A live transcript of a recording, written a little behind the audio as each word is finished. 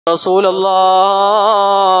റസൂലല്ലാഹ്,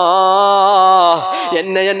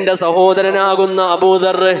 എന്നെ എൻ്റെ സഹോദരനാകുന്ന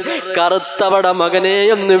അബൂദർ കറുത്തവട മകനെ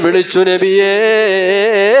എന്ന് വിളിച്ചു നബിയേ.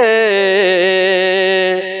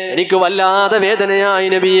 എനിക്ക് വല്ലാതെ വേദനയായി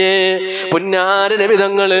നബിയേ. പുന്നാര നബി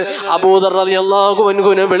തങ്ങള് അബൂദർ റളിയല്ലാഹു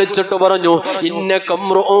അൻഹുവിനെ വിളിച്ചിട്ട് പറഞ്ഞു, ഇന്നകം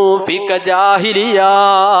റുഊൻ ഫീക ജാഹിലിയ.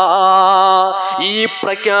 ഈ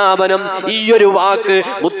പ്രഖ്യാപനം, ഈ ഒരു വാക്ക്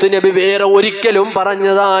മുത്തുനബി വേറെ ഒരിക്കലും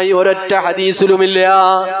പറഞ്ഞതായി ഒരൊറ്റ ഹദീസിലുമില്ല.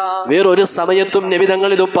 വേറൊരു സമയത്തും നബി തങ്ങൾ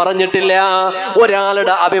ഇത് പറഞ്ഞിട്ടില്ല.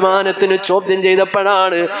 ഒരാളുടെ അഭിമാനത്തിന് ചോദ്യം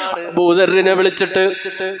ചെയ്തപ്പോഴാണ് അബൂദറിനെ വിളിച്ചിട്ട്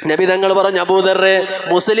നബി തങ്ങൾ പറഞ്ഞു, അബൂദറെ,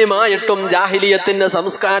 മുസ്ലിമായിട്ടും ജാഹിലിയത്തിന്റെ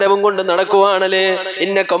സംസ്കാരവും കൊണ്ട് നടക്കുവാണല്ലേ.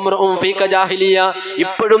 ഇന്നകം റുഊൻ ഫീക ജാഹിലിയ.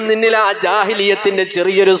 ഇപ്പോഴും നിന്നിൽ ആ ജാഹിലിയത്തിന്റെ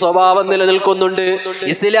ചെറിയൊരു സ്വഭാവം നിലനിൽക്കുന്നുണ്ട്.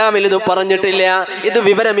 ഇസ്ലാമിൽ ഇത് പറഞ്ഞിട്ടില്ല. ഇത്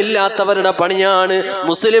വിവരമില്ലാത്തവരുടെ പണിയാണ്.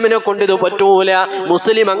 മുസ്ലിമിനെ കൊണ്ട് ഇത് പറ്റൂല.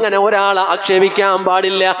 മുസ്ലിം അങ്ങനെ ഒരാളെ ആക്ഷേപിക്കാൻ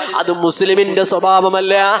പാടില്ല. അത് മുസ്ലിമിന്റെ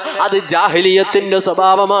സ്വഭാവമല്ല, അത് ജാഹിലിയത്തിന്റെ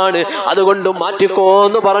സ്വഭാവമാണ്. അതുകൊണ്ട് മാറ്റിക്കോ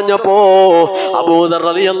എന്ന് പറഞ്ഞപ്പോ അബൂദർ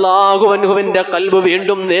റളിയല്ലാഹു അൻഹുവിന്റെ ഖൽബ്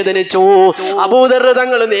വീണ്ടും വേദനിച്ചു. അബൂദർ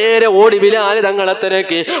തങ്ങൾ നേരെ ഓടി ബിലാൽ തങ്ങളെ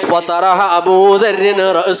തിരക്കി. ഫതറഹ അബൂദർൻ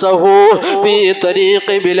റഅസഹു ഫീ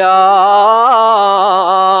തരീഖി ബിലാൽ.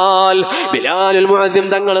 ബിലാലുൽ മുഅദ്ദിൻ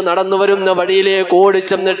തങ്ങൾ നടന്നു വരുന്ന വഴിയിലേക്ക് ഓടി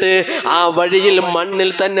ചെന്നിട്ട് ആ വഴിയിൽ മണ്ണിൽ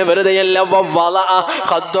തന്നെ വെറുതെയല്ല,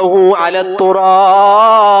 ഖദ്ദഹു അല തുറാബ്,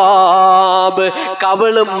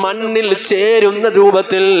 കവിള് മണ്ണിൽ ചേരുന്ന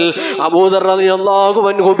രൂപത്തിൽ അബൂദർ റളിയല്ലാഹു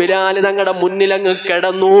അൻഹു ബിലാൽ തങ്ങളുടെ മുന്നിൽ അങ്ങ്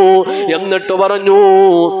കിടന്നു. എന്നിട്ട് പറഞ്ഞു,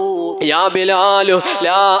 യാ ബിലാലു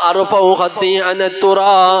ലാ അർഫഉ ഖദ്ദി അന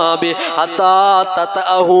തുറാബി ഹത്താ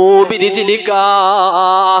തതഅഹു ബിരിജ്ലിക.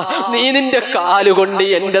 നീ നിന്റെ കാലുകൊണ്ട്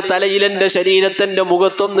എൻ്റെ തലയിൽ, എൻ്റെ ശരീരത്തിന്റെ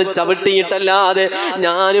മുഖത്തൊന്ന് ചവിട്ടിയിട്ടല്ലാതെ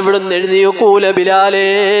ഞാൻ ഇവിടുന്ന് എഴുന്നേൽക്കൂല ബിലാലേ.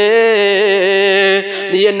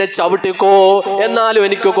 നീ എന്നെ ചവിട്ടിക്കോ, എന്നാലും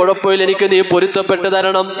എനിക്ക് കുഴപ്പമില്ല, എനിക്ക് നീ പൊരുത്തപ്പെട്ട്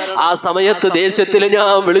തരണം. ആ സമയത്ത് ദേഷ്യത്തിൽ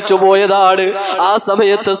ഞാൻ വിളിച്ചു പോയതാണ്. ആ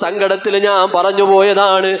സമയത്ത് സങ്കടത്തിൽ ഞാൻ പറഞ്ഞു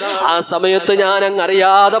പോയതാണ്. ആ സമയത്ത് ഞാൻ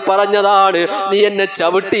അങ്ങറിയാതെ പറഞ്ഞതാണ്. നീ എന്നെ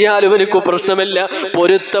ചവിട്ടിയാലും എനിക്ക് പ്രശ്നമില്ല,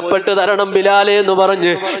 പൊരുത്തപ്പെട്ട് തരണം ബിലാലെ എന്ന്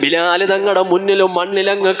പറഞ്ഞ് ബിലാല് തങ്ങളുടെ മുന്നിലും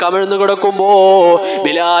മണ്ണിലങ്ങ് കമിഴ്ന്നു കിടക്കുമ്പോ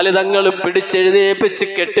ബിലാല് തങ്ങൾ പിടിച്ചെഴുന്നേപ്പിച്ച്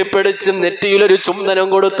കെട്ടിപ്പിടിച്ച് നെറ്റിയിലൊരു ചുംബനം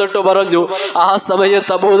കൊടുത്തിട്ട് പറഞ്ഞു, ആ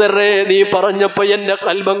സമയത്ത് അബൂദറേ, നീ പറഞ്ഞപ്പോ എന്റെ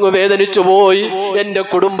കൽബങ്ങ് വേദനിച്ചു പോയി. എന്റെ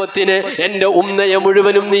കുടുംബത്തിനെ, എന്റെ ഉമ്മയെ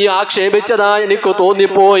മുഴുവനും നീ ആക്ഷേപിച്ചതായി എനിക്ക്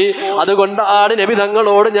തോന്നിപ്പോയി. അതുകൊണ്ടാണ് നബി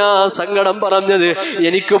തങ്ങളോട് ഞാൻ സങ്കടം പറഞ്ഞത്.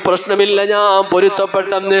 എനിക്ക് പ്രശ്നമില്ല, ഞാൻ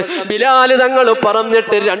പൊരുത്തപ്പെട്ടെന്ന് ബിലാല് തങ്ങൾ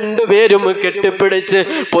പറഞ്ഞിട്ട് രണ്ടുപേരും കെട്ടിപ്പിടിച്ച്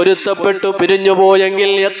പൊരുത്തപ്പെട്ടു പിരിഞ്ഞു പോയെങ്കിൽ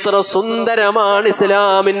എത്ര സുന്ദരമാണ്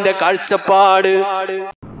ഇസ്ലാമിന്റെ കാഴ്ചപ്പാട്.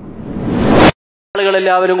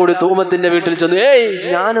 ആളുകളെല്ലാവരും കൂടി തൂമത്തിന്റെ വീട്ടിൽ ചെന്നു, ഏയ്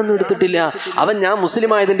ഞാനൊന്നും എടുത്തിട്ടില്ല, ഞാൻ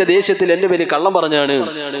മുസ്ലിമായതിന്റെ ദേഷ്യത്തിൽ എന്റെ പേര് കള്ളം പറഞ്ഞാണ്.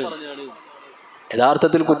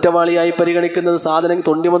 യഥാർത്ഥത്തിൽ കുറ്റവാളിയായി പരിഗണിക്കുന്നത് സാധനം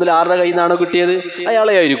തൊണ്ടി മുതൽ ആരുടെ കയ്യിൽ നിന്നാണോ കിട്ടിയത്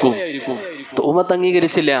അയാളെ ആയിരിക്കും. തൂമത്ത്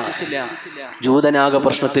അംഗീകരിച്ചില്ല. ജൂതനാകെ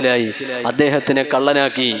പ്രശ്നത്തിലായി, അദ്ദേഹത്തിനെ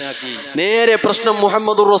കള്ളനാക്കി. നേരെ പ്രശ്നം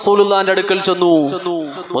മുഹമ്മദുർ റസൂലുള്ളാഹിന്റെ അടുക്കൽ ചെന്നു.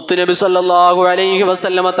 മുത്തുനബി സല്ലല്ലാഹു അലൈഹി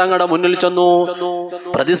വസല്ലമ തങ്ങളുടെ മുന്നിൽ ചെന്നു.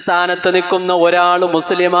 പ്രതിസ്ഥാനത്ത് നിൽക്കുന്ന ഒരാൾ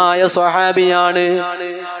മുസ്ലിമായ സ്വഹാബിയാണ്,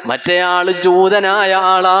 മറ്റേയാള് ജൂതനായ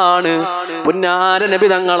ആളാണ്. പുന്നാര നബി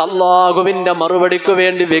തങ്ങൾ അല്ലാഹുവിന്റെ മറുപടിക്ക്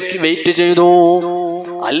വേണ്ടി വെയിറ്റ് ചെയ്തു.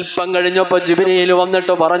 അല്പം കഴിഞ്ഞപ്പോ ജിബ്രീൽ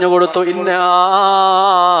വന്നിട്ട് പറഞ്ഞു കൊടുത്തു, ഇന്നാ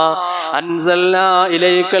അൻസൽനാ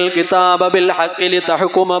ഇലൈക്കൽ കിതാബ ബിൽ ഹഖ്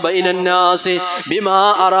ലിതഹ്കുമ ബൈനൻ നാസി ബിമാ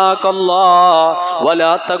അറാകല്ലാഹ്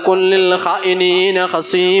വലാ തകുൽ ലിൽ ഖായിനീന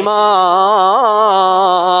ഖസീമാ.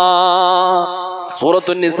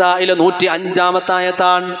 സൂറത്തുൻ നിസായിലെ 105-ാമത്തെ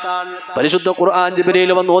ആയത്താണ്. പരിശുദ്ധ ഖുർആൻ ജിബ്രീൽ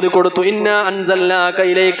വന്ന് ഓതി കൊടുത്തു, ഇന്നാ അൻസൽനാക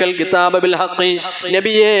ഇലൈക്കൽ കിതാബ ബിൽ ഹഖ്.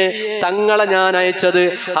 നബിയെ, തങ്ങളെ ഞാൻ അയച്ചത്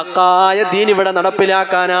ഹഖായ ദീൻ ഇവിടെ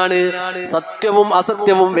നടപ്പിലാക്കാനാണ്. സത്യവും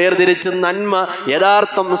അസത്യവും വേർതിരിച്ച് നന്മ,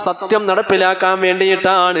 യഥാർത്ഥം, സത്യം നടപ്പിലാക്കാൻ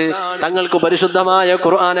വേണ്ടിയിട്ടാണ് തങ്ങൾക്ക് പരിശുദ്ധമായ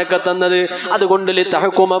ഖുർആനൊക്കെ തന്നത്. അതുകൊണ്ട്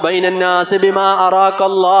ലിതഹ്കുമ ബൈനൻ നാസി ബിമാ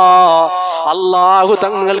അറാകല്ലാഹ്, അല്ലാഹു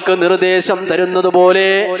തങ്ങൾക്ക് നിർദ്ദേശം തരുന്നത് പോലെ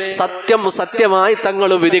സത്യം സത്യമായി തങ്ങൾ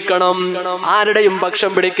വിധിക്കണം. ആരുടെയും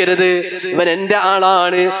പക്ഷം പിടിക്കരുത്. ഇവൻ എന്റെ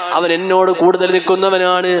ആളാണ്, അവൻ എന്നോട് കൂടുതൽ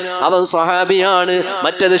നിൽക്കുന്നവനാണ്, അവൻ സ്വഹാബിയാണ്,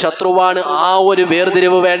 മറ്റേത് ശത്രുവാണ്, ആ ഒരു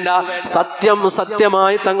വേർതിരിവ് വേണ്ട. സത്യം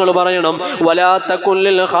സത്യമായി തങ്ങൾ പറയണം. വലാ തകുൽ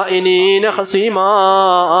ലിൽ ഖായിനീന ഖസീമാ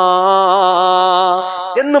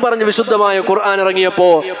എന്ന് പറഞ്ഞ് വിശുദ്ധമായ ഖുർആൻ ഇറങ്ങിയപ്പോ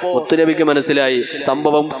മുത്തുനബിക്ക് മനസ്സിലായി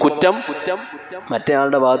സംഭവം കുറ്റം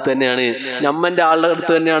മറ്റേയാളുടെ ഭാഗത്ത് തന്നെയാണ്, നമ്മന്റെ ആളുടെ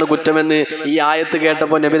അടുത്ത് തന്നെയാണ് കുറ്റമെന്ന് ഈ ആയത്ത്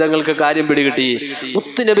കേട്ടപ്പോൾ നബിതങ്ങൾക്ക് കാര്യം പിടികിട്ടി.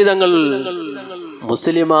 മുത്തുനബിതങ്ങൾ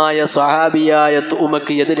മുസ്ലിമായ സ്വഹാബിയായ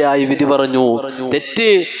തൂമക്ക് എതിരായി വിധി പറഞ്ഞു. തെറ്റ്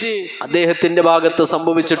അദ്ദേഹത്തിന്റെ ഭാഗത്ത്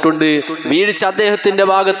സംഭവിച്ചിട്ടുണ്ട്, വീഴ്ച അദ്ദേഹത്തിന്റെ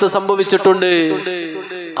ഭാഗത്ത് സംഭവിച്ചിട്ടുണ്ട്.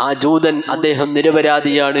 ആ ജൂതൻ അദ്ദേഹം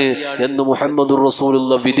നിരപരാധിയാണ് എന്ന് മുഹമ്മദുർ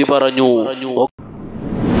റസൂലുള്ളാഹി വിധി പറഞ്ഞു.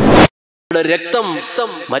 രക്തം,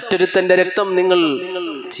 മറ്റൊരുത്തന്റെ രക്തം നിങ്ങൾ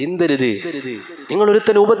ചിന്തരുത്, നിങ്ങൾ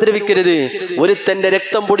ഒരുത്തനെ ഉപദ്രവിക്കരുത്, ഒരുത്തന്റെ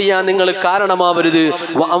രക്തം പൊടിയാൻ നിങ്ങൾ കാരണമാവരുത്.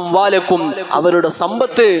 വഅംവാലക്കും, അവരുടെ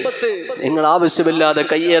സമ്പത്ത് നിങ്ങൾ ആവശ്യമില്ലാതെ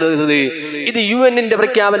കയ്യേറരുത്. ഇത് UN-ന്റെ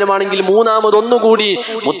പ്രഖ്യാപനമാണെങ്കിൽ മൂന്നാമതൊന്നുകൂടി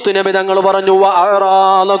മുത്തുനബി തങ്ങൾ പറഞ്ഞു,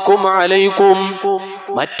 വഅറാലക്കും അലൈക്കും,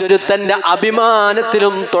 മറ്റൊരുത്തന്റെ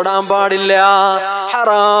അഭിമാനത്തിലും തൊടാൻ പാടില്ല.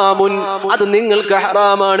 ഹറാമുൻ, അത് നിങ്ങൾക്ക്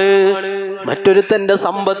ഹറാമാണ്. മറ്റൊരുത്തന്റെ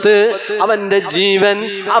സമ്പത്ത്, അവന്റെ ജീവൻ,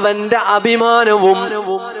 അവന്റെ അഭിമാനവും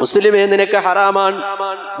മുസ്ലിമേ നിനക്ക് ഹറാമാണ്,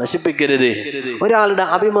 നശിപ്പിക്കരുത്. ഒരാളുടെ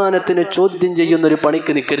അഭിമാനത്തിന് ചോദ്യം ചെയ്യുന്ന ഒരു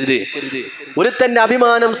പണിക്ക് നിൽക്കരുത്. ഒരുത്തന്റെ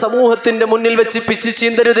അഭിമാനം സമൂഹത്തിന്റെ മുന്നിൽ വെച്ച് പിച്ച്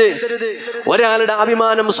ചീന്തരുത്. ഒരാളുടെ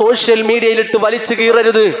അഭിമാനം സോഷ്യൽ മീഡിയയിലിട്ട് വലിച്ചു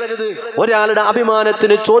കീറരുത്. ഒരാളുടെ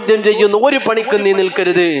അഭിമാനത്തിന് ചോദ്യം ചെയ്യുന്ന ഒരു പണിക്ക് നീ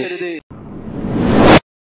നിൽക്കരുത്.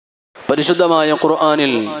 പരിശുദ്ധമായ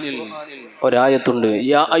ഖുർആനിൽ ഒരായത്തുണ്ട്,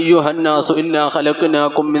 യാ അയ്യുഹന്നാസു ഇന്നാ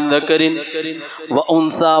ഖലഖനാകും മിൻ ദക്കരിൻ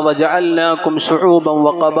വഉൻസാ വജഅൽനാകും ശുഊബൻ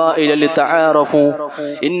വഖബായില ലിതആറഫു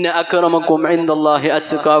ഇന്ന അക്രമകും ഇൻദല്ലാഹി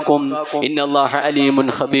അത്ഖാകും ഇന്നല്ലാഹ അലീമുൻ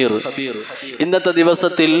ഖബീർ. ഇന്നത്തെ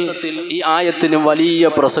ദിവസത്തിൽ ഈ ആയത്തിന് വലിയ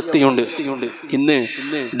പ്രസക്തിയുണ്ട്. ഇന്ന്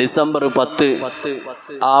ഡിസംബർ 10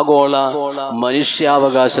 ആഗോള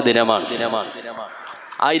മനുഷ്യാവകാശ ദിനമാണ്.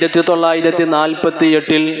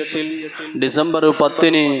 1948 ഡിസംബർ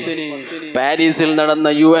 10 പാരീസിൽ നടന്ന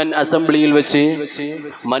UN അസംബ്ലിയിൽ വെച്ച്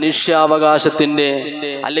മനുഷ്യാവകാശത്തിന്റെ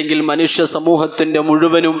അല്ലെങ്കിൽ മനുഷ്യ സമൂഹത്തിന്റെ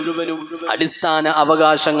മുഴുവനും അടിസ്ഥാന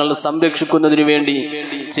അവകാശങ്ങൾ സംരക്ഷിക്കുന്നതിനു വേണ്ടി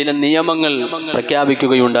ചില നിയമങ്ങൾ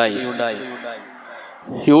പ്രഖ്യാപിക്കുകയുണ്ടായി.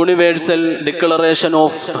 Universal declaration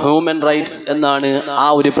of human rights എന്നാണ് ആ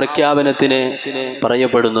ഒരു പ്രഖ്യാപനത്തിന്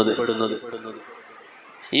പറയപ്പെടുന്നത്.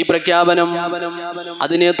 ഈ പ്രഖ്യാപനം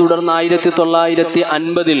അതിനെ തുടർന്ന്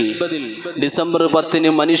 1950 ഡിസംബർ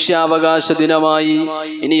 10 മനുഷ്യാവകാശ ദിനമായി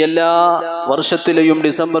ഇനി എല്ലാ വർഷത്തിലെയും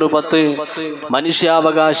ഡിസംബർ 10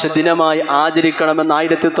 മനുഷ്യാവകാശ ദിനമായി ആചരിക്കണമെന്ന്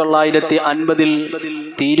 1950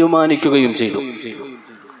 തീരുമാനിക്കുകയും ചെയ്തു.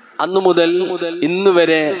 അന്നു മുതൽ ഇന്ന്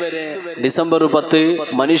വരെ ഡിസംബർ 10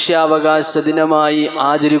 മനുഷ്യാവകാശ ദിനമായി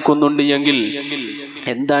ആചരിക്കുന്നുണ്ട് എങ്കിൽ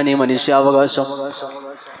എന്താണ് ഈ മനുഷ്യാവകാശം?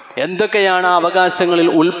 എന്തൊക്കെയാണ് ആ അവകാശങ്ങളിൽ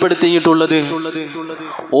ഉൾപ്പെടുത്തിയിട്ടുള്ളത്?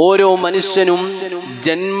 ഓരോ മനുഷ്യനും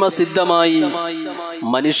ജന്മസിദ്ധമായി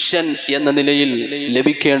മനുഷ്യൻ എന്ന നിലയിൽ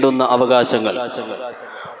ലഭിക്കേണ്ടുന്ന അവകാശങ്ങൾ.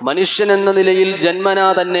 മനുഷ്യൻ എന്ന നിലയിൽ ജന്മനാ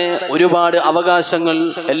തന്നെ ഒരുപാട് അവകാശങ്ങൾ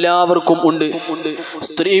എല്ലാവർക്കും ഉണ്ട്.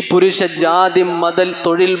 സ്ത്രീ പുരുഷ ജാതി മത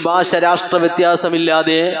തൊഴിൽ ഭാഷ രാഷ്ട്ര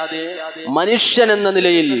വ്യത്യാസമില്ലാതെ മനുഷ്യൻ എന്ന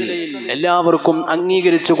നിലയിൽ എല്ലാവർക്കും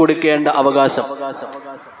അംഗീകരിച്ചു കൊടുക്കേണ്ട അവകാശം.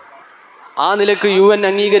 ആ നിലക്ക് UN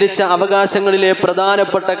അംഗീകരിച്ച അവകാശങ്ങളിലെ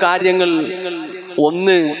പ്രധാനപ്പെട്ട കാര്യങ്ങൾ,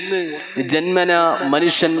 ഒന്ന്, ജന്മന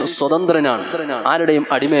മനുഷ്യൻ സ്വതന്ത്രനാണ്, ആരുടെയും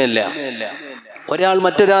അടിമയല്ല. ഒരാൾ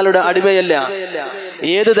മറ്റൊരാളുടെ അടിമയല്ല.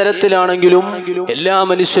 ഏത് തരത്തിലാണെങ്കിലും എല്ലാ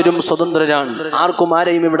മനുഷ്യരും സ്വതന്ത്രരാണ്. ആർക്കും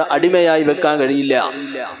ആരെയും ഇവിടെ അടിമയായി വെക്കാൻ കഴിയില്ല.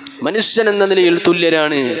 മനുഷ്യൻ എന്ന നിലയിൽ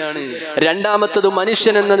തുല്യരാണ്. രണ്ടാമത്തത്,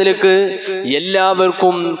 മനുഷ്യൻ എന്ന നിലക്ക്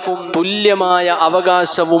എല്ലാവർക്കും തുല്യമായ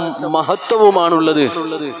അവകാശവും മഹത്വവുമാണുള്ളത്.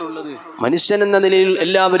 മനുഷ്യൻ എന്ന നിലയിൽ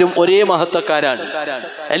എല്ലാവരും ഒരേ മഹത്വക്കാരാണ്,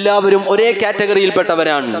 എല്ലാവരും ഒരേ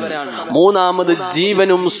കാറ്റഗറിയിൽപ്പെട്ടവരാണ്. മൂന്നാമത്,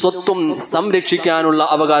 ജീവനും സ്വത്തും സംരക്ഷിക്കാനുള്ള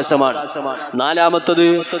അവകാശമാണ്. നാലാമത്തത്,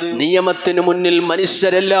 നിയമത്തിന് മുന്നിൽ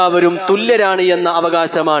മനുഷ്യരെല്ലാവരും തുല്യരാണ് എന്ന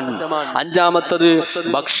അവകാശമാണ്. അഞ്ചാമത്തത്,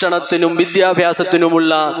 ഭക്ഷണത്തിനും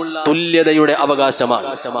വിദ്യാഭ്യാസത്തിനുമുള്ള തുല്യതയുടെ അവകാശമാണ്.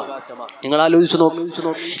 നിങ്ങൾ ആലോചിച്ചു നോക്കൂ,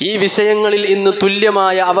 ഈ വിഷയങ്ങളിൽ ഇന്ന്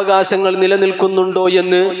തുല്യമായ അവകാശങ്ങൾ നിലനിൽക്കുന്നുണ്ടോ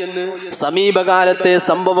എന്ന് സമീപകാലത്തെ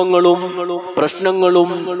സംഭവങ്ങളും പ്രശ്നങ്ങളും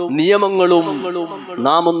നിയമങ്ങളും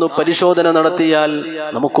നാം ഒന്ന് പരിശോധന നടത്തിയാൽ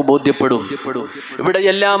നമുക്ക് ബോധ്യപ്പെടും. ഇവിടെ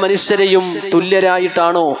എല്ലാ മനുഷ്യരെയും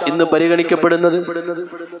തുല്യരായിട്ടാണോ ഇന്ന് പരിഗണിക്കപ്പെടുന്നത്?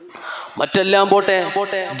 മറ്റെല്ലാം പോട്ടെ,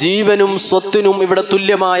 ജീവനും സ്വത്തിനും ഇവിടെ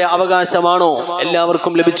തുല്യമായ അവകാശമാണോ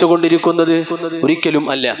എല്ലാവർക്കും ലഭിച്ചുകൊണ്ടിരിക്കുന്നത്? ഒരിക്കലും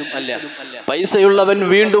അല്ല. പൈസയുള്ളവൻ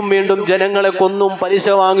വീണ്ടും വീണ്ടും ജനങ്ങളെ കൊന്നും പലിശ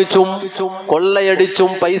വാങ്ങിച്ചും കൊള്ളയടിച്ചും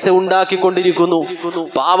പൈസ ഉണ്ടാക്കിക്കൊണ്ടിരിക്കുന്നു.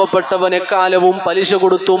 പാവപ്പെട്ടവൻ എക്കാലവും പലിശ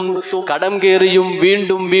കൊടുത്തും കടം കയറിയും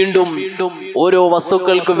വീണ്ടും വീണ്ടും ഓരോ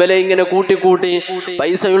വസ്തുക്കൾക്ക് വില ഇങ്ങനെ കൂട്ടിക്കൂട്ടി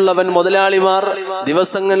പൈസയുള്ളവൻ മുതലാളിമാർ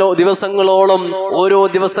ദിവസങ്ങളോളം ഓരോ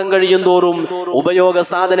ദിവസം കഴിയും തോറും ഉപയോഗ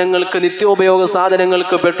സാധനങ്ങൾക്ക്, നിത്യോപയോഗ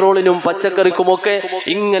സാധനങ്ങൾക്ക്, പെട്രോളിനും പച്ചക്കറിക്കുമൊക്കെ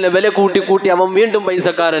ഇങ്ങനെ വില കൂട്ടിക്കൂട്ടി അവൻ വീണ്ടും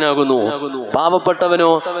പൈസക്കാരനാകുന്നു.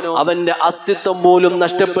 പാവപ്പെട്ടവനോ അവന്റെ അസ്തിത്വം പോലും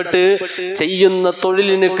നഷ്ടപ്പെട്ട് ചെയ്യുന്ന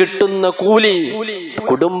തൊഴിലിന് കിട്ടുന്ന കൂലി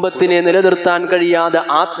കുടുംബത്തിനെ നിലനിർത്താൻ കഴിയാതെ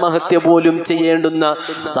ആത്മഹത്യ പോലും ചെയ്യേണ്ടുന്ന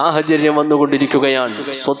സാഹചര്യം വന്നുകൊണ്ടിരിക്കുകയാണ്.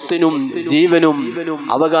 സ്വത്തിനും ജീവനും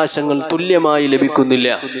അവകാശങ്ങൾ തുല്യമായി ലഭിക്കുന്നില്ല.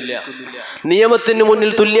 നിയമത്തിന്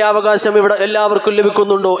മുന്നിൽ തുല്യാവകാശം ഇവിടെ എല്ലാവർക്കും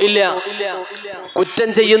ലഭിക്കുന്നുണ്ടോ? ഇല്ല. കുറ്റം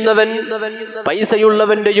ചെയ്യുന്നവൻ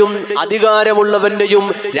പൈസയുള്ളവന്റെയും അധികാരമുള്ളവന്റെയും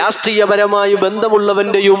രാഷ്ട്രീയപരമായി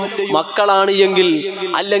ബന്ധമുള്ളവന്റെയും മക്കളാണ് എങ്കിൽ,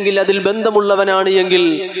 അല്ലെങ്കിൽ അതിൽ ബന്ധമുള്ളവനാണ് എങ്കിൽ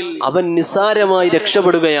അവൻ നിസ്സാരമായി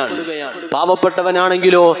രക്ഷപ്പെടുകയാണ്.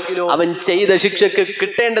 പാവപ്പെട്ടവനാണെങ്കിലോ അവൻ ചെയ്ത ശിക്ഷയ്ക്ക്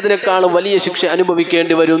കിട്ടേണ്ടതിനേക്കാളും വലിയ ശിക്ഷ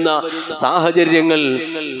അനുഭവിക്കേണ്ടി വരുന്ന സാഹചര്യങ്ങൾ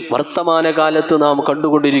വർത്തമാനകാലത്ത് നാം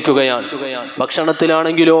കണ്ടുകൊണ്ടിരിക്കുകയാണ്.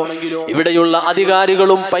 ഭക്ഷണത്തിലാണെങ്കിലോ ഇവിടെയുള്ള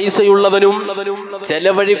അധികാരികളും പൈസയുള്ളവനും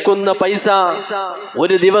ചെലവഴിക്കുന്ന പൈസ,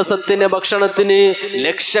 ഒരു ദിവസത്തിന് ഭക്ഷണത്തിന്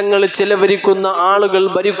ലക്ഷങ്ങൾ ചെലവഴിക്കുന്ന ആളുകൾ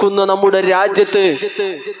ഭരിക്കുന്ന നമ്മുടെ രാജ്യത്ത്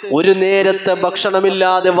ഒരു നേരത്തെ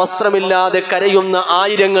ഭക്ഷണമില്ലാതെ വസ്ത്രമില്ലാതെ കരയുന്ന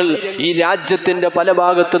ആയിരങ്ങൾ ഈ രാജ്യത്തിന്റെ പല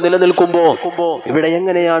ഭാഗത്ത് നിലനിൽക്കുമ്പോൾ ഇവിടെ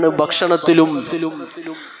എങ്ങനെയാണ് ഭക്ഷണത്തിലും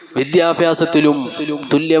വിദ്യാഭ്യാസത്തിലും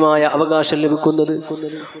തുല്യമായ അവകാശം ലഭിക്കുന്നത്?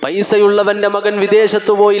 പൈസയുള്ളവന്റെ മകൻ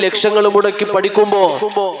വിദേശത്ത് പോയി ലക്ഷങ്ങൾ മുടക്കി പഠിക്കുമ്പോ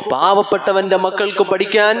പാവപ്പെട്ടവന്റെ മക്കൾക്ക്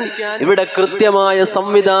പഠിക്കാൻ ഇവിടെ കൃത്യമായ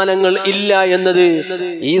സംവിധാനങ്ങൾ ഇല്ല എന്നത്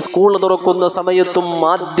ഈ സ്കൂൾ തുറക്കുന്ന സമയത്തും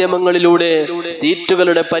മാധ്യമങ്ങളിലൂടെ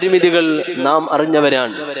സീറ്റുകളുടെ പരിമിതികൾ നാം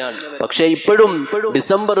അറിഞ്ഞവരാണ്. പക്ഷെ ഇപ്പോഴും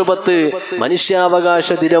ഡിസംബർ 10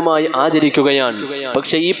 മനുഷ്യാവകാശ ദിനമായി ആചരിക്കുകയാണ്.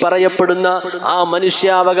 പക്ഷെ ഈ പറയപ്പെടുന്ന ആ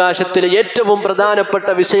മനുഷ്യാവകാശത്തിലെ ഏറ്റവും പ്രധാനപ്പെട്ട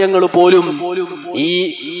വിഷയങ്ങൾ പോലും ഈ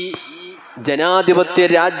ജനാധിപത്യ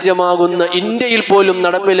രാജ്യമാകുന്ന ഇന്ത്യയിൽ പോലും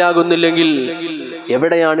നടപ്പിലാകുന്നില്ലെങ്കിൽ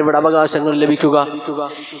എവിടെയാണ് ഇവിടെ അവകാശങ്ങൾ ലഭിക്കുക?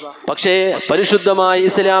 പക്ഷേ പരിശുദ്ധമായ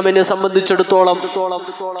ഇസ്ലാമിനെ സംബന്ധിച്ചിടത്തോളം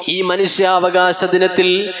ഈ മനുഷ്യാവകാശ ദിനത്തിൽ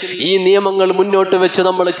ഈ നിയമങ്ങൾ മുന്നോട്ട് വെച്ച്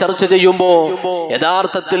നമ്മൾ ചർച്ച ചെയ്യുമ്പോൾ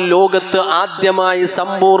യഥാർത്ഥത്തിൽ ലോകത്ത് ആദ്യമായി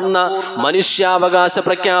സമ്പൂർണ്ണ മനുഷ്യാവകാശ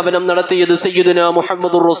പ്രഖ്യാപനം നടത്തിയത് സയ്യിദുനാ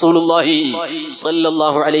മുഹമ്മദുർ റസൂലുള്ളാഹി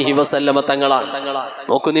സ്വല്ലല്ലാഹു അലൈഹി വസല്ലമ തങ്ങളാണ്.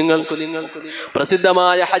 നോക്കൂ നിങ്ങൾ,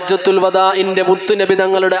 പ്രസിദ്ധമായ ഹജ്ജത്തുൽ വദാഇന്റെ മുത്തുനബി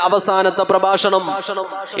തങ്ങളുടെ അവസാനത്തെ പ്രഭാഷണം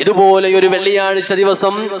ഇതുപോലെ ഒരു വെള്ളിയാഴ്ച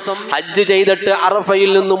ദിവസം ഹജ്ജ് ചെയ്തിട്ട് അറഫയിൽ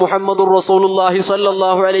നിന്ന് മുഹമ്മദുർ റസൂലുള്ളാഹി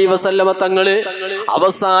സ്വല്ലല്ലാഹു അലൈഹി വസല്ലമ തങ്ങള്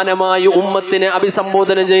അവസാനമായി ഉമ്മത്തിനെ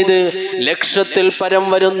അഭിസംബോധന ചെയ്ത് ലക്ഷത്തിൽ പരം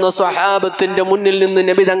വരുന്ന സ്വഹാബത്തിന്റെ മുന്നിൽ നിന്ന്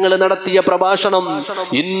നബി തങ്ങൾ നടത്തിയ പ്രഭാഷണം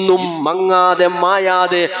ഇന്നും മങ്ങാതെ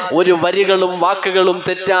മായാതെ ഒരു വരികളും വാക്കുകളും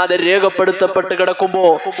തെറ്റാതെ രേഖപ്പെടുത്തപ്പെട്ട് കിടക്കുമ്പോ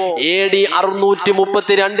AD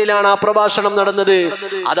 632 ആ പ്രഭാഷണം നടന്നത്.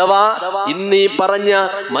 അഥവാ ഇന്നീ പറഞ്ഞ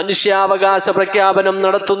മനുഷ്യാവകാശ പ്രഖ്യാപനം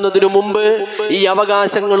നടത്തുന്നതിനു മുമ്പ് ഈ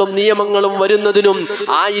അവകാശങ്ങളും നിയമങ്ങളും വരുന്നതിനും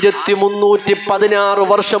 1316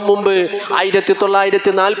 വർഷം മുമ്പ്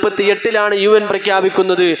 1948 UN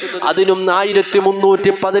പ്രഖ്യാപിക്കുന്നത്. അതിനും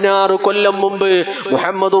 1316 കൊല്ലം മുമ്പ്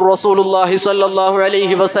മുഹമ്മദുർ റസൂലുള്ളാഹി സ്വല്ലല്ലാഹു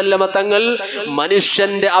അലൈഹി വസല്ലമ തങ്ങൾ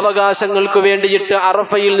മനുഷ്യന്റെ അവകാശങ്ങൾക്ക് വേണ്ടിയിട്ട്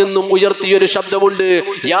അറഫയിൽ നിന്നും ഉയർത്തിയൊരു ശബ്ദമുണ്ട്,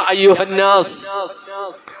 യാ അയ്യുഹന്നാസ്.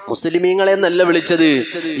 മുസ്ലിമീങ്ങളെ എന്നല്ല വിളിച്ചത്,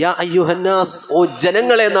 യാ അയ്യുഹന്നാസ്, ഓ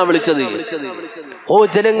ജനങ്ങളെ എന്നാ വിളിച്ചത്. ഓ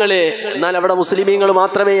ജനങ്ങളെ. എന്നാൽ അവിടെ മുസ്ലിമീങ്ങൾ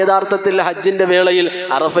മാത്രമേ യഥാർത്ഥത്തിൽ ഹജ്ജിന്റെ വേളയിൽ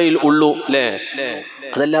അറഫയിൽ ഉള്ളൂ, അല്ലേ?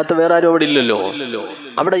 അതല്ലാത്ത വേറെ ആരും അവിടെ ഇല്ലല്ലോ.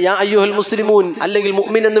 അവിടെ യാ അയ്യുഹൽ മുസ്ലിമൂൻ അല്ലെങ്കിൽ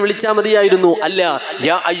മുഅ്മിൻ എന്ന് വിളിച്ചാൽ മതിയായിരുന്നു. അല്ല,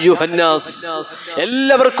 യാ അയ്യുഹന്നാസ്,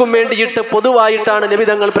 എല്ലാവർക്കും വേണ്ടിയിട്ട് പൊതുവായിട്ടാണ് നബി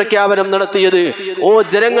തങ്ങൾ പ്രഖ്യാപനം നടത്തിയത്. ഓ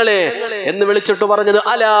ജനങ്ങളെ എന്ന് വിളിച്ചിട്ട് പറഞ്ഞത്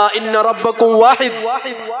അലാ ഇന്ന റബ്ബക്കും വാഹിദ്.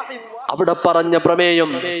 അവിടെ പറഞ്ഞ പ്രമേയം,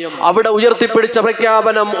 അവിടെ ഉയർത്തിപ്പിടിച്ച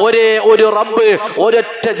പ്രഖ്യാപനം ഒരേ ഒരു റബ്ബ്,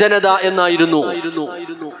 ഒരൊറ്റ ജനത എന്നായിരുന്നു.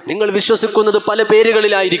 നിങ്ങൾ വിശ്വസിക്കുന്നത് പല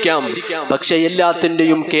പേരുകളിലായിരിക്കാം, പക്ഷെ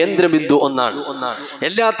എല്ലാത്തിന്റെയും കേന്ദ്രബിന്ദു ഒന്നാണ്,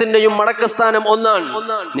 എല്ലാത്തിന്റെയും മടക്കസ്ഥാനം ഒന്നാണ്.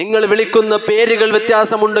 നിങ്ങൾ വിളിക്കുന്ന പേരുകൾ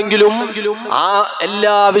വ്യത്യാസമുണ്ടെങ്കിലും ആ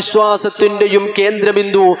എല്ലാ വിശ്വാസത്തിന്റെയും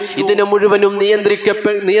കേന്ദ്രബിന്ദു, ഇതിനെ മുഴുവനും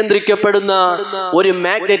നിയന്ത്രിക്കപ്പെടുന്ന ഒരു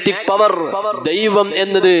മാഗ്നറ്റിക് പവർ, ദൈവം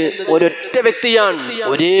എന്നത് ഒരൊറ്റ വ്യക്തിയാണ്,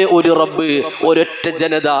 ഒരേ ഒരു റബ്ബ്, ഒരൊറ്റ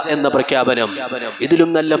ജനത എന്ന പ്രഖ്യാപനം. ഇതിലും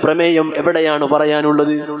നല്ല പ്രമേയം എവിടെയാണ്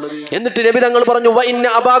പറയാനുള്ളത്? എന്നിട്ട് നബി തങ്ങൾ പറഞ്ഞു, വഇന്ന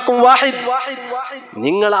അബാക്കും വാഹിദ്.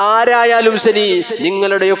 നിങ്ങൾ ആരായാലും ശരി,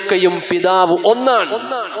 നിങ്ങളുടെയൊക്കെയും പിതാവ് ഒന്നാണ്.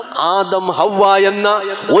 ആദം ഹവ്വ എന്ന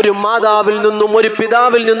ഒരു മാതാവിൽ നിന്നും ഒരു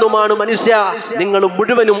പിതാവിൽ നിന്നുമാണ് മനുഷ്യ നിങ്ങൾ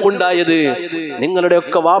മുഴുവനും ഉണ്ടായത്.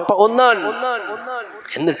 നിങ്ങളുടെയൊക്കെ വാപ്പ ഒന്നാണ്.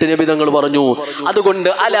 എന്നിട്ട് നബി തങ്ങൾ പറഞ്ഞു, അതുകൊണ്ട്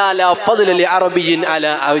അലാല ഫദ്ല ലി അറബിയിൻ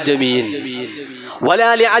അലാ അജമിയിൻ വലാ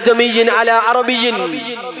ലി അജമിയിൻ അലാ അറബിയിൻ.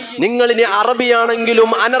 നിങ്ങൾ ഇനി അറബിയാണെങ്കിലും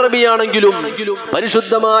അനറബിയാണെങ്കിലും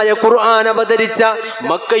പരിശുദ്ധമായ ഖുർആൻ അവതരിച്ച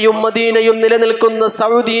മക്കയും മദീനയും നിലനിൽക്കുന്ന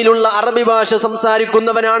സൗദിയിലുള്ള അറബി ഭാഷ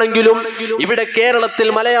സംസാരിക്കുന്നവനാണെങ്കിലും ഇവിടെ കേരളത്തിൽ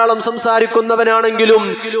മലയാളം സംസാരിക്കുന്നവനാണെങ്കിലും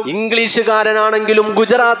ഇംഗ്ലീഷുകാരനാണെങ്കിലും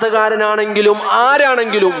ഗുജറാത്തുകാരനാണെങ്കിലും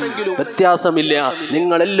ആരാണെങ്കിലും വ്യത്യാസമില്ല.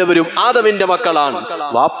 നിങ്ങൾ എല്ലാവരും ആദമിന്റെ മക്കളാണ്.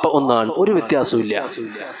 വാപ്പ ഒന്നാണ്, ഒരു വ്യത്യാസമില്ല.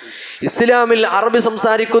 ഇസ്ലാമിൽ അറബി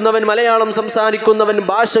സംസാരിക്കുന്നവൻ, മലയാളം സംസാരിക്കുന്നവൻ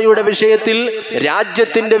ഭാഷയുടെ വിഷയത്തിൽ,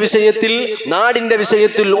 രാജ്യത്തിന്റെ വിഷയത്തിൽ, നാടിന്റെ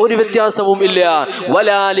വിഷയത്തിൽ ഒരു വ്യത്യാസവും ഇല്ല.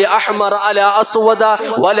 വലാ ലി അഹ്മറ അലാ അസ്വദ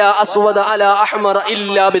വലാ അസ്വദ അലാ അഹ്മറ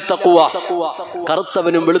ഇല്ലാ ബിത്തഖ്വ.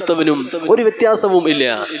 കറുത്തവനും വെളുത്തവനും ഒരു വ്യത്യാസവും ഇല്ല.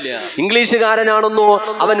 ഇംഗ്ലീഷുകാരനാണെന്നോ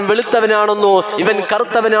അവൻ വെളുത്തവനാണെന്നോ ഇവൻ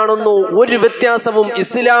കറുത്തവനാണെന്നോ ഒരു വ്യത്യാസവും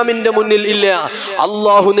ഇസ്ലാമിന്റെ മുന്നിൽ ഇല്ല.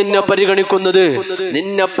 അല്ലാഹു നിന്നെ പരിഗണിക്കുന്നത്,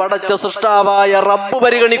 നിന്നെ പടച്ച സൃഷ്ടാവായ റബ്ബ്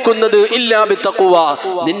പരിഗണിക്കുന്നത് ഇല്ലാ ബിത്തഖ്വ.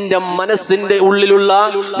 നിന്റെ മനസ്സിന്റെ ഉള്ളിലുള്ള,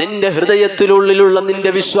 നിന്റെ ഹൃദയത്തിനുള്ളിലുള്ള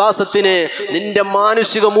നിന്റെ വിശ്വാസത്തിനെ, നിന്റെ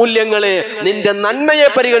മാനുഷിക മൂല്യങ്ങളെ, നിന്റെ നന്മയെ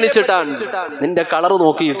പരിഗണിച്ചിട്ടാണ്. നിന്റെ കളർ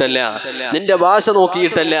നോക്കിയിട്ടല്ല, നിന്റെ ഭാഷ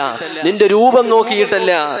നോക്കിയിട്ടല്ല, നിന്റെ രൂപം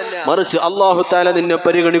നോക്കിയിട്ടല്ല, മറിച്ച് അല്ലാഹു തആല നിന്നെ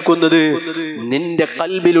പരിഗണിക്കുന്നത് നിന്റെ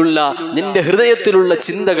ഖൽബിലുള്ള, നിന്റെ ഹൃദയത്തിലുള്ള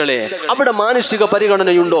ചിന്തകളെ. അവിടെ മാനുഷിക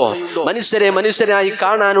പരിഗണനയുണ്ടോ? മനുഷ്യരെ മനുഷ്യരായി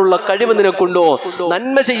കാണാനുള്ള കഴിവ് നിനക്കുണ്ടോ?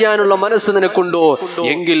 നന്മ ചെയ്യാനുള്ള മനസ്സ് നിനക്കുണ്ടോ?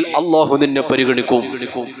 എങ്കിൽ അല്ലാഹു നിന്നെ പരിഗണിക്കും.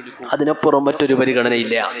 അതിനപ്പുറം മറ്റൊരു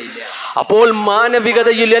പരിഗണനയില്ല. അപ്പോൾ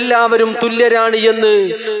മാനവികതയിൽ എല്ലാവരും തുല്യരാണ് എന്ന്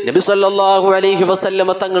നബി സല്ലല്ലാഹു അലൈഹി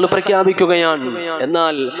വസല്ലമ തങ്ങൾ പ്രഖ്യാപിക്കുകയാണ്.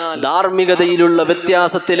 എന്നാൽ ധാർമ്മികതയിലുള്ള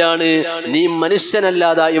വ്യത്യാസത്തിലാണ് നീ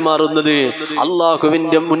മനുഷ്യനല്ലാതായി മാറുന്നത്.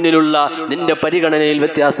 അള്ളാഹുവിന്റെ മുന്നിലുള്ള നിന്റെ പരിഗണനയിൽ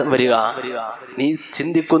വ്യത്യാസം വരിക. നീ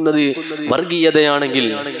ചിന്തിക്കുന്നത് വർഗീയതയാണെങ്കിൽ,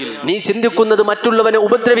 നീ ചിന്തിക്കുന്നത് മറ്റുള്ളവനെ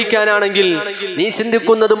ഉപദ്രവിക്കാനാണെങ്കിൽ, നീ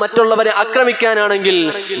ചിന്തിക്കുന്നത് മറ്റുള്ളവരെ ആക്രമിക്കാനാണെങ്കിൽ,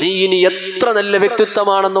 നീ ഇനി എത്ര നല്ല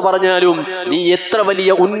വ്യക്തിത്വമാണെന്ന് പറഞ്ഞാലും, നീ എത്ര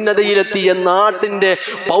വലിയ ഉന്നതിയിലെത്തിയ നാട്ടിന്റെ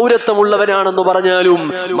പൗരത്വമുള്ളവനാണെന്ന് പറഞ്ഞാലും,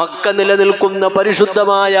 മക്ക നിലനിൽക്കുന്ന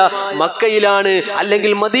പരിശുദ്ധമായ മക്കയിലാണ്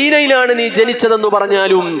അല്ലെങ്കിൽ മദീനയിലാണ് നീ ജനിച്ചതെന്ന്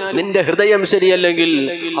പറഞ്ഞാലും, നിന്റെ ഹൃദയം ശരിയല്ലെങ്കിൽ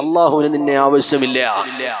അള്ളാഹുവിന് നിന്നെ ആവശ്യമില്ല.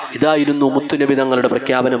 ഇതായിരുന്നു മുത്തുനബി തങ്ങളുടെ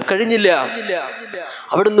പ്രഖ്യാപനം. കഴിഞ്ഞില്ല.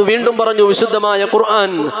 അവിടുന്ന് വീണ്ടും പറഞ്ഞു, വിശുദ്ധമായ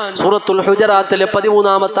ഖുർആൻ സൂറത്തുൽ ഹുജറാത്തിലെ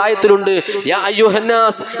 13-ാമത്തെ ആയത്തിലുണ്ട്, യാ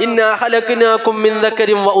അയ്യുഹന്നാസ് ഇന്നാ ഖലഖനാകും മിൻ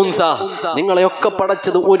ദക്കരിൻ വ ഉൻസ. നിങ്ങളെയൊക്കെ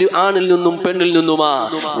പടച്ചത് ഒരു ആണിൽ നിന്നും പെണ്ണിൽ നിന്നുമാ.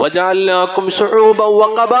 വജഅൽനാകും ശുഊബൻ വ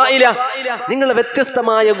ഖബായില. നിങ്ങളെ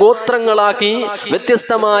വ്യത്യസ്തമായ ഗോത്രങ്ങളാക്കി,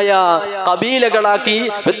 വ്യത്യസ്തമായ കബീലകളാക്കി,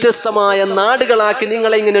 വ്യത്യസ്തമായ നാടുകളാക്കി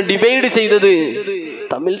നിങ്ങളെ ഇങ്ങനെ ഡിവൈഡ് ചെയ്തത്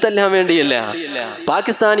തമ്മിൽ തല്ലാൻ വേണ്ടിയല്ല.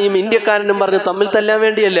 പാകിസ്ഥാനിയും ഇന്ത്യക്കാരനും പറഞ്ഞ് തമ്മിൽ തല്ലാൻ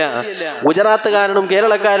വേണ്ടിയല്ല. ഗുജറാത്തുകാരനും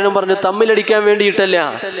കേരളക്കാരനും പറഞ്ഞ് തമ്മിലടിക്കാൻ വേണ്ടിയിട്ടല്ല.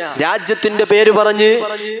 രാജ്യത്തിന്റെ പേര് പറഞ്ഞ്,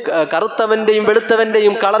 കറുത്തവന്റെയും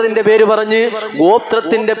വെളുത്തവന്റെയും കളറിന്റെ പേര് പറഞ്ഞ്,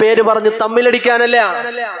 ഗോത്രത്തിന്റെ പേര് പറഞ്ഞ് തമ്മിലടിക്കാനല്ല.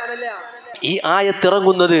 ഈ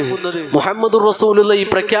ആയത്തിറങ്ങുന്നത്, മുഹമ്മദുർ റസൂലുള്ള ഈ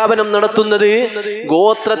പ്രഖ്യാപനം നടത്തുന്നത്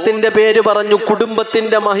ഗോത്രത്തിന്റെ പേര് പറഞ്ഞു,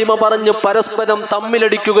 കുടുംബത്തിന്റെ മഹിമ പറഞ്ഞ് പരസ്പരം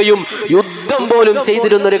തമ്മിലടിക്കുകയും യുദ്ധം പോലും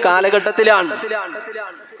ചെയ്തിരുന്ന ഒരു കാലഘട്ടത്തിലാണ്.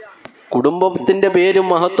 കുടുംബത്തിന്റെ പേരും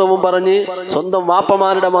മഹത്വവും പറഞ്ഞ്, സ്വന്തം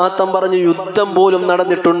വാപ്പമാരുടെ മഹത്വം പറഞ്ഞ് യുദ്ധം പോലും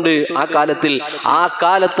നടന്നിട്ടുണ്ട് ആ കാലത്തിൽ. ആ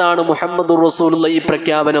കാലത്താണ് മുഹമ്മദുർ റസൂലുള്ള ഈ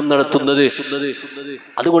പ്രഖ്യാപനം നടത്തുന്നത്.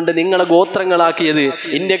 അതുകൊണ്ട് നിങ്ങളെ ഗോത്രങ്ങളാക്കിയത്,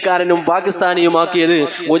 ഇന്ത്യക്കാരനും പാകിസ്ഥാനിയുമാക്കിയത്,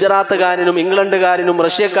 ഗുജറാത്തുകാരനും ഇംഗ്ലണ്ടുകാരനും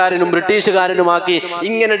റഷ്യക്കാരനും ബ്രിട്ടീഷുകാരനുമാക്കി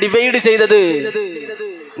ഇങ്ങനെ ഡിവൈഡ് ചെയ്തത്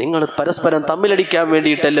നിങ്ങൾ പരസ്പരം തമ്മിലടിക്കാൻ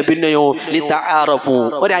വേണ്ടിയിട്ടല്ല, പിന്നെയോ ലിതആറഫു,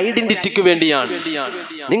 ഒരു ഐഡന്റിറ്റിക്ക് വേണ്ടിയാണ്.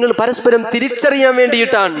 നിങ്ങൾ പരസ്പരം തിരിച്ചറിയാൻ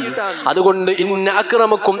വേണ്ടിയിട്ടാണ്. അതുകൊണ്ട് ഇന്ന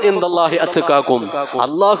അക്രമക്കും ഇൻദല്ലാഹി അത്ഖാക്കും,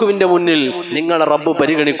 അല്ലാഹുവിന്റെ മുന്നിൽ നിങ്ങളെ റബ്ബ്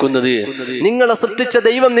പരിഗണിക്കുന്നത്, നിങ്ങളെ സൃഷ്ടിച്ച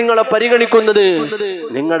ദൈവം നിങ്ങളെ പരിഗണിക്കുന്നത്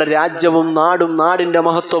നിങ്ങളുടെ രാജ്യവും നാടും നാടിന്റെ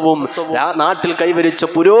മഹത്വവും നാട്ടിൽ കൈവരിച്ച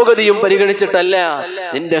പുരോഗതിയും പരിഗണിച്ചിട്ടല്ല,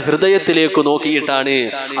 നിന്റെ ഹൃദയത്തിലേക്ക് നോക്കിയിട്ടാണ്.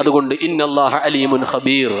 അതുകൊണ്ട് ഇന്നല്ലാഹ അലീമുൻ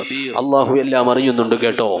ഖബീർ, അല്ലാഹു എല്ലാം അറിയുന്നുണ്ട്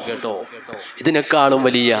കേട്ടോ. ഇതിനേക്കാളും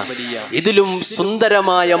വലിയ, ഇതിലും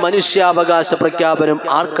സുന്ദരമായ മനുഷ്യാവകാശ പ്രഖ്യാപനം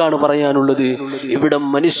ആർക്കാണ് പറയാനുള്ളത്? ഇവിടെ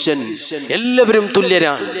മനുഷ്യൻ എല്ലാവരും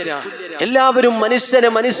തുല്യരാണ്. എല്ലാവരും മനുഷ്യനെ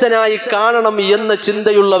മനുഷ്യനായി കാണണം എന്ന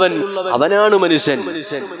ചിന്തയുള്ളവൻ അവനാണ് മനുഷ്യൻ.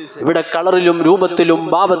 ഇവിടെ കളറിലും രൂപത്തിലും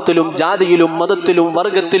ഭാവത്തിലും ജാതിയിലും മതത്തിലും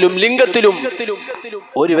വർഗത്തിലും ലിംഗത്തിലും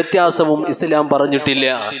ഒരു വ്യത്യാസവും ഇസ്ലാം പറഞ്ഞിട്ടില്ല.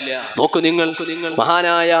 നോക്കൂ നിങ്ങൾ,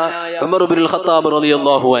 മഹാനായ ഉമർ ഇബ്നുൽ ഖത്താബ്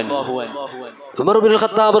റളിയല്ലാഹു അൻഹു, ഉമർ ഇബ്നുൽ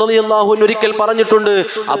ഖത്താബ് റളിയല്ലാഹു അൻഹു ഒരിക്കൽ പറഞ്ഞിട്ടുണ്ട്,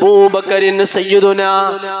 അബൂബക്കറിൻ സയ്യിദുനാ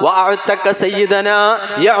വഅതക സയ്യിദനാ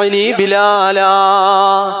യഅനി ബിലാലാ.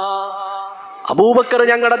 അബൂബക്കർ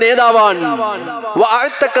ഞങ്ങളുടെ നേതാവാണ്.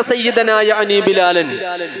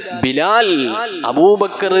 ബിലാൽ,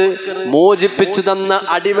 അബൂബക്കർ മോചിപ്പിച്ചു തന്ന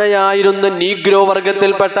അടിമയായിരുന്ന നീഗ്രോ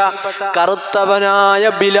വർഗത്തിൽപ്പെട്ട കറുത്തവനായ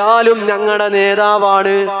ബിലാലും ഞങ്ങളുടെ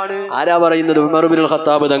നേതാവാണ്. ആരാ പറയുന്നത്? ഉമർ ഇബ്നുൽ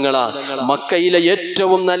ഖത്താബ് തങ്ങളാ. മക്കയിലെ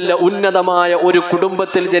ഏറ്റവും നല്ല ഉന്നതമായ ഒരു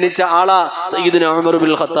കുടുംബത്തിൽ ജനിച്ച ആളാ സയ്യിദുനാ ഉമർ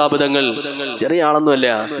ഇബ്നുൽ ഖത്താബ് തങ്ങൾ. ചെറിയ ആളൊന്നുമല്ല,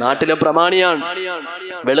 നാട്ടിലെ പ്രമാണിയാണ്.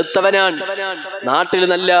 വെളുത്തവനാണ്, നാട്ടിൽ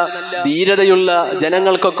നല്ല ധീരതയുള്ള,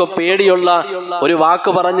 ജനങ്ങൾക്കൊക്കെ പേടിയുള്ള, ഒരു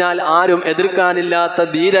വാക്ക് പറഞ്ഞാൽ ആരും എതിർക്കാനില്ലാത്ത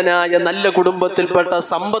ധീരനായ നല്ല കുടുംബത്തിൽപ്പെട്ട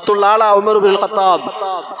സമ്പത്തുള്ള ആളാ ഉമർ ബിൻ ഖത്താബ്.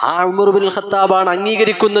 ആ ഉമർ ബിൻ ഖത്താബാണ്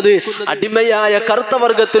അംഗീകരിക്കുന്നത് അടിമയായ കറുത്ത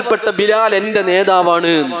വർഗത്തിൽപ്പെട്ട ബിലാൽ എന്റെ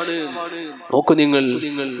നേതാവാണ്. നോക്കൂ നിങ്ങൾ,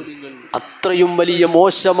 അത്രയും വലിയ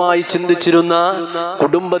മോശമായി ചിന്തിച്ചിരുന്ന,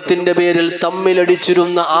 കുടുംബത്തിന്റെ പേരിൽ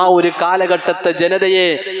തമ്മിലടിച്ചിരുന്ന ആ ഒരു കാലഘട്ടത്തെ ജനതയെ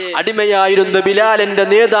അടിമയായിരുന്ന ബിലാലിന്റെ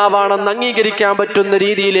നേതാവാണെന്ന് അംഗീകരിക്കാൻ പറ്റുന്ന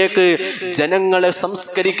രീതിയിലേക്ക് ജനങ്ങളെ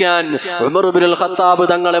സംസ്കരിക്കാൻ ഉമർ ഇബ്നുൽ ഖത്താബ്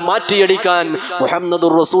തങ്ങളെ മാറ്റിയടിക്കാൻ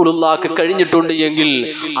മുഹമ്മദുർ റസൂലുള്ളാഹിക്ക് കഴിഞ്ഞിട്ടുണ്ട് എങ്കിൽ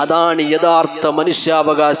അതാണ് യഥാർത്ഥ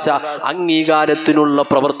മനുഷ്യാവകാശ അംഗീകാരത്തിനുള്ള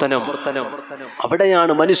പ്രവർത്തനം.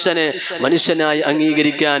 അവിടെയാണ് മനുഷ്യനായി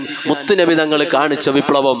അംഗീകരിക്കാൻ മുത്തുനബി തങ്ങൾ കാണിച്ച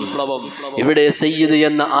വിപ്ലവം. ഇവിടെ സയ്യിദ്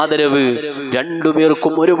എന്ന ആദരവ്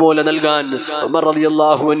രണ്ടുപേർക്കും ഒരുപോലെ നൽകാൻ ഉമർ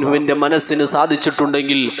റളിയല്ലാഹു അൻഹുവിന്റെ മനസ്സിന്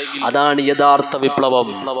സാധിച്ചിട്ടുണ്ടെങ്കിൽ അതാണ് യഥാർത്ഥ വിപ്ലവം,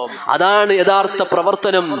 അതാണ് യഥാർത്ഥ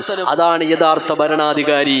പ്രവർത്തനം, അതാണ് യഥാർത്ഥ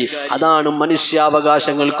ഭരണാധികാരി, അതാണ്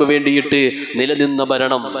മനുഷ്യാവകാശങ്ങൾക്ക് വേണ്ടിയിട്ട് നിലനിന്ന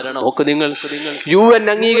ഭരണം. നോക്ക് നിങ്ങൾ, UN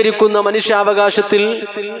അംഗീകരിക്കുന്ന മനുഷ്യാവകാശത്തിൽ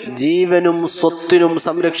ജീവനും സ്വത്തിനും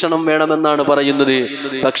സംരക്ഷണം വേണമെന്നാണ് പറയുന്നത്.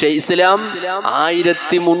 പക്ഷേ ഇസ്ലാം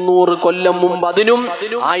 1300 കൊല്ലം മുമ്പ്, അതിനും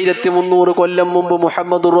 1300 കൊല്ലം മുമ്പ്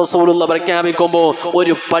മുഹമ്മദുർ റസൂലുള്ള പ്രഖ്യാപിക്കുമ്പോൾ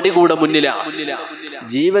ഒരു പടി കൂടെ മുന്നിലാണ്.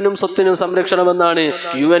 ജീവനും സ്വത്തിനും സംരക്ഷണമെന്നാണ്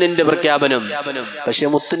UN-ന്റെ പ്രഖ്യാപനം. പക്ഷെ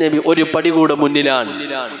മുത്തുനബി ഒരു പടി കൂടെ മുന്നിലാണ്.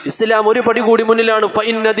 ഇസ്ലാം ഒരു പടി കൂടി മുന്നിലാണ്.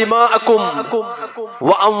 ഫഇന്ന ദിമാഅക്കും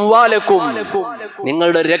വഅംവാലക്കും,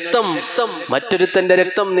 നിങ്ങളുടെ രക്തം, മറ്റൊരുത്തന്റെ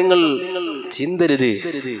രക്തം നിങ്ങൾ ചിന്തരുത്,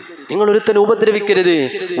 നിങ്ങൾ ഒരുത്തനെ ഉപദ്രവിക്കരുത്,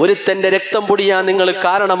 ഒരുത്തന്റെ രക്തം പൊടിയാൻ നിങ്ങൾ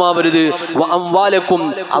കാരണമാവരുത്. വഅംവാലക്കും,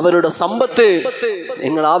 അവരുടെ സമ്പത്ത്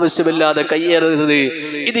നിങ്ങൾ ആവശ്യമില്ലാതെ കയ്യേറരുത്.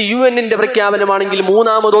 ഇത് UN-ന്റെ പ്രഖ്യാപനമാണെങ്കിൽ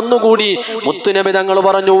മൂന്നാമതൊന്നുകൂടി മുത്തുനബി തങ്ങൾ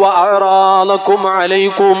പറഞ്ഞു, വഅറാലക്കും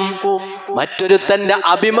അലൈക്കും, മറ്റൊരുത്തന്റെ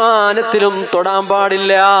അഭിമാനത്തിലും തൊടാൻ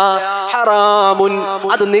പാടില്ല. ഹറാമുൻ,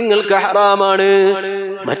 അത് നിങ്ങൾക്ക് ഹറാമാണ്.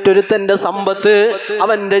 മറ്റൊരുത്തന്റെ സമ്പത്ത്,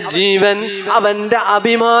 അവന്റെ ജീവൻ, അവന്റെ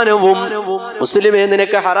അഭിമാനവും മുസ്ലിമേ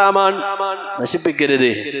നിനക്ക് ഹറാമാണ്,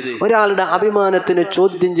 നശിപ്പിക്കരുത്. ഒരാളുടെ അഭിമാനത്തിന്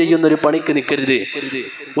ചോദ്യം ചെയ്യുന്ന ഒരു പണിക്ക് നിൽക്കരുത്.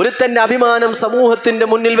 ഒരുത്തന്റെ അഭിമാനം സമൂഹത്തിന്റെ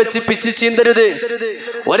മുന്നിൽ വെച്ച് പിച്ച് ചീന്തരുത്.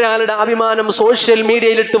 ഒരാളുടെ അഭിമാനം സോഷ്യൽ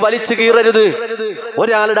മീഡിയയിലിട്ട് വലിച്ചു കീറരുത്.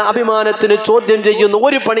 ഒരാളുടെ അഭിമാനത്തിന് ചോദ്യം ചെയ്യുന്ന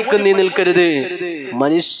ഒരു പണിക്ക് നീ നിൽക്കരുത്.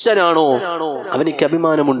 മനുഷ്യനാണോ, അവനിക്ക്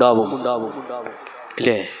അഭിമാനമുണ്ടാവും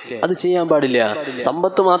അല്ലേ? അത് ചെയ്യാൻ പാടില്ല.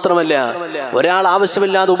 സമ്പത്ത് മാത്രമല്ല, ഒരാൾ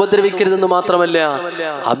ആവശ്യമില്ലാതെ ഉപദ്രവിക്കരുതെന്ന് മാത്രമല്ല,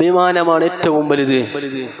 അഭിമാനമാണ് ഏറ്റവും വലുത്.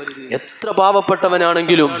 എത്ര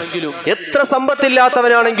പാവപ്പെട്ടവനാണെങ്കിലും, എത്ര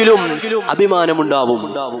സമ്പത്തില്ലാത്തവനാണെങ്കിലും അഭിമാനമുണ്ടാവും.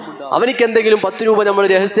 അവനിക്ക് എന്തെങ്കിലും 10 രൂപ നമ്മൾ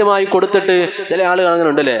രഹസ്യമായി കൊടുത്തിട്ട്, ചില ആളുകൾ അങ്ങനെ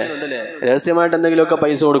ഉണ്ടല്ലേ, രഹസ്യമായിട്ട് എന്തെങ്കിലുമൊക്കെ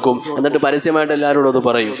പൈസ കൊടുക്കും, എന്നിട്ട് പരസ്യമായിട്ട് എല്ലാവരോടും അത്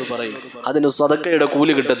പറയും. അതിന് സദക്കയുടെ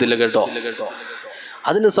കൂലി കിട്ടത്തില്ല കേട്ടോ,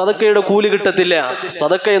 അതിന് സദക്കയുടെ കൂലി കിട്ടത്തില്ല.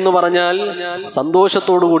 സദക്ക എന്ന് പറഞ്ഞാൽ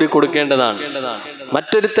സന്തോഷത്തോടു കൂടി കൊടുക്കേണ്ടതാണ്.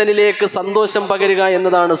 മറ്റൊരുത്തനിലേക്ക് സന്തോഷം പകരുക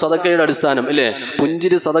എന്നതാണ് സദക്കയുടെ അടിസ്ഥാനം, ഇല്ലേ?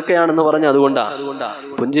 പുഞ്ചിരി സദക്കയാണെന്ന് പറഞ്ഞ അതുകൊണ്ടാണ്.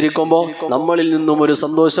 പുഞ്ചിരിക്കുമ്പോൾ നമ്മളിൽ നിന്നും ഒരു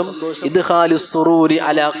സന്തോഷം, ഇദ്ഖാലുസ് സുറൂരി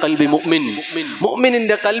അലാ ഖൽബി മുഅ്മിൻ,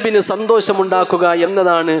 മുഅ്മിനിന്റെ കൽബിന് സന്തോഷം ഉണ്ടാക്കുക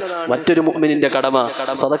എന്നതാണ് മറ്റൊരു മുഅ്മിനിന്റെ കടമ.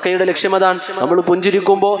 സദക്കയുടെ ലക്ഷ്യം അതാണ്. നമ്മൾ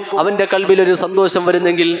പുഞ്ചിരിക്കുമ്പോൾ അവന്റെ കൽബിൽ ഒരു സന്തോഷം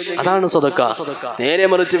വരുന്നെങ്കിൽ അതാണ് സദക്ക. നേരെ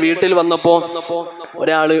മറിച്ച് വീട്ടിൽ വന്നപ്പോൾ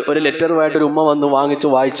ഒരാള് ഒരു ലെറ്ററുമായിട്ടൊരു ഉമ്മ വന്ന് വാങ്ങിച്ചു,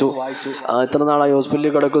 വായിച്ചു, ഇത്ര നാളായി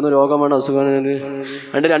ഹോസ്പിറ്റലിൽ കിടക്കുന്ന, രോഗമാണ്, അസുഖമാണ്,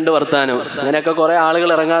 രണ്ട് വർത്താനം. അങ്ങനെയൊക്കെ കുറെ ആളുകൾ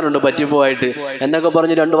ഇറങ്ങാറുണ്ട് പറ്റിപ്പോയിട്ട്. എന്നൊക്കെ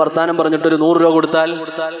പറഞ്ഞ് 2 വർത്താനം പറഞ്ഞിട്ട് ഒരു 100 രൂപ കൊടുത്താൽ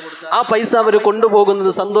ആ പൈസ അവർ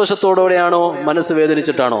കൊണ്ടുപോകുന്നത് സന്തോഷത്തോടെയാണോ, മനസ്സ്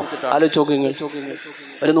വേദനിച്ചിട്ടാണോ? ആലോചിച്ച് നോക്കുങ്ങൾ.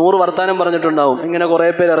 ഒരു 100 വർത്താനം പറഞ്ഞിട്ടുണ്ടാവും. ഇങ്ങനെ കുറെ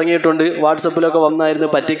പേര് ഇറങ്ങിയിട്ടുണ്ട്, വാട്സപ്പിലൊക്കെ വന്നായിരുന്നു,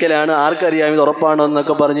 പറ്റിക്കലാണ്, ആർക്കറിയാം ഇത് ഉറപ്പാണോ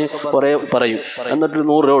എന്നൊക്കെ പറഞ്ഞ് കുറെ പറയും. എന്നിട്ടൊരു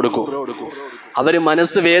 100 രൂപ കൊടുക്കും. അവര്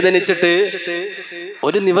മനസ്സ് വേദനിച്ചിട്ട്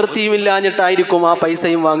ഒരു നിവൃത്തിയുമില്ലാഞ്ഞിട്ടായിരിക്കും ആ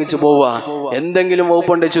പൈസയും വാങ്ങിച്ചു പോവുക. എന്തെങ്കിലും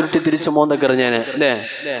വകുപ്പുണ്ടെ ചുരുട്ടി തിരിച്ചു മോന്തൊക്കെ എറിഞ്ഞേനെ അല്ലേ?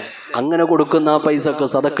 അങ്ങനെ കൊടുക്കുന്ന ആ പൈസക്ക്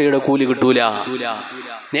സദക്കയുടെ കൂലി കിട്ടൂല.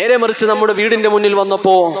 നേരെ മറിച്ച് നമ്മുടെ വീടിന്റെ മുന്നിൽ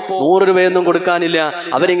വന്നപ്പോ 100 രൂപയൊന്നും കൊടുക്കാനില്ല,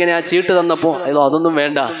 അവരിങ്ങനെ ആ ചീട്ട് തന്നപ്പോ അതൊന്നും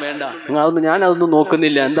വേണ്ട, ഞാൻ അതൊന്നും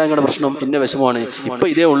നോക്കുന്നില്ല, എന്താ നിങ്ങളുടെ പ്രശ്നം, ഇന്ന വിഷമമാണ്, ഇപ്പൊ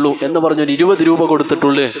ഇതേ ഉള്ളൂ എന്ന് പറഞ്ഞൊരു 20 രൂപ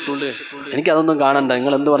കൊടുത്തിട്ടുള്ളൂ, എനിക്കതൊന്നും കാണണ്ട,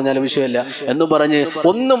 നിങ്ങൾ എന്ത് പറഞ്ഞാലും വിഷയമല്ല എന്ന് പറഞ്ഞ്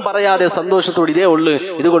ഒന്നും പറയാതെ സന്തോഷത്തോടെ ഇതേ ഉള്ളു,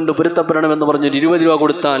 ഇതുകൊണ്ട് പൊരുത്തപ്പെടണമെന്ന് പറഞ്ഞൊരു 20 രൂപ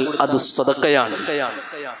കൊടുത്താൽ അത് സദക്കയാണ്.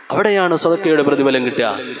 അവിടെയാണ് സദക്കയുടെ പ്രതിഫലം കിട്ടുക.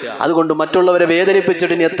 അതുകൊണ്ട് മറ്റുള്ളവരെ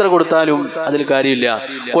വേദനിപ്പിച്ചിട്ട് ഇനി എത്ര കൊടുത്താലും അതിൽ കാര്യമില്ല.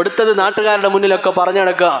 കൊടുത്തത് നാട്ടുകാരുടെ മുന്നിലൊക്കെ പറഞ്ഞു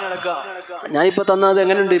നടക്കുക, ഞാനിപ്പോ തന്നത്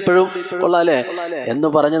എങ്ങനെയുണ്ട്, ഇപ്പോഴും കൊള്ളാലേ എന്ന്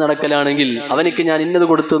പറഞ്ഞു നടക്കലാണെങ്കിൽ, അവനിക്ക് ഞാൻ ഇന്നത്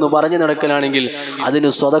കൊടുത്തു എന്ന് പറഞ്ഞു നടക്കലാണെങ്കിൽ അതിന്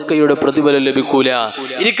സദക്കയുടെ പ്രതിഫലം ലഭിക്കൂല.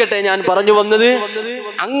 ഇരിക്കട്ടെ, ഞാൻ പറഞ്ഞു വന്നത്,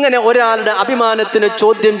 അങ്ങനെ ഒരാളുടെ അഭിമാനത്തിന്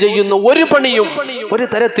ചോദ്യം ചെയ്യുന്ന ഒരു പണിയും ഒരു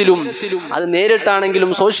തരത്തിലും അത് നേരിട്ടാണെങ്കിലും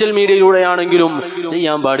സോഷ്യൽ മീഡിയയിലൂടെയാണെങ്കിലും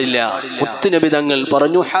ചെയ്യാൻ പാടില്ല. മുത്തുനബി തങ്ങൾ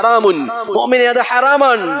പറഞ്ഞു ഹറാമുൻ, മുഅ്മിനേ അത്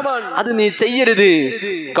ഹറാമാണ്, അത് നീ ചെയ്യരുത്.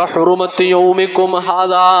 കഹുറുമത്തി യൗമിക്കും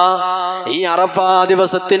ഹാദാ, ഈ അറഫാ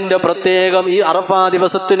ദിവസത്തിന്റെ പ്രത്യേകം, ഈ അറഫാ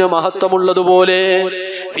ദിവസത്തിന് മഹത്വമുള്ളതുപോലെ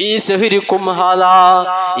ഫീ ശഹരിക്കും ഹാദാ,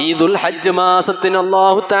 ഈ ദുൽഹജ്ജ് മാസത്തിന്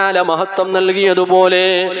അല്ലാഹു തആല മഹത്വം നൽകിയതുപോലെ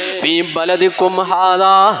ഫീ ബലദിക്കും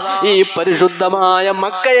ഹാദാ, ഈ പരിശുദ്ധമായ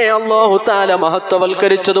മക്കയെ അല്ലാഹു തആല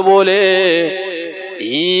മഹത്വവൽക്കരിച്ചതുപോലെ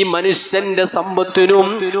ഈ മനുഷ്യന്റെ സമ്പത്തിനും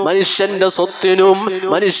മനുഷ്യന്റെ സ്വത്തിനും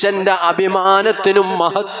മനുഷ്യന്റെ അഭിമാനത്തിനും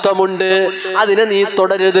മഹത്വമുണ്ട്. അതിനെ നീ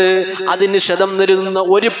തുടരുത്. അതിന് ക്ഷതം വരുന്ന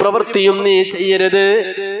ഒരു പ്രവൃത്തിയും നീ ചെയ്യരുത്.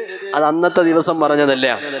 അത് അന്നത്തെ ദിവസം പറഞ്ഞതല്ല.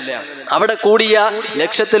 അവിടെ കൂടിയ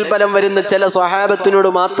ലക്ഷത്തിൽ പരം വരുന്ന ചില സ്വഹാബത്തിനോട്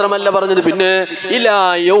മാത്രമല്ല പറഞ്ഞത്, പിന്നെ ഇലാ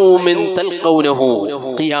യൗമിൻ തൽഖൗനഹു,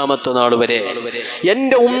 ഖിയാമത്ത് നാൾ വരെ.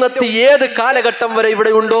 എന്റെ ഉമ്മത്ത് ഏത് കാലഘട്ടം വരെ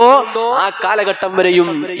ഇവിടെ ഉണ്ടോ ആ കാലഘട്ടം വരെയും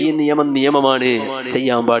ഈ നിയമമാണ്,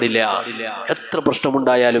 ചെയ്യാൻ പാടില്ല. എത്ര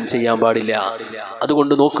പ്രശ്നമുണ്ടായാലും ചെയ്യാൻ പാടില്ല.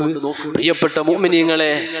 അതുകൊണ്ട് നോക്ക് പ്രിയപ്പെട്ട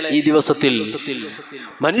മുഅ്മിനീങ്ങളെ, ഈ ദിവസത്തിൽ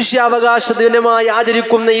മനുഷ്യാവകാശ ദിനമായി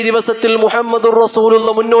ആചരിക്കുന്ന ഈ ദിവസത്തിൽ മുഹമ്മദുർ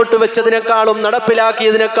റസൂലുള്ളാഹി മുന്നോട്ട് വെച്ചതിനേക്കാളും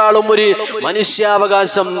നടപ്പിലാക്കിയതിനേക്കാളും ഒരു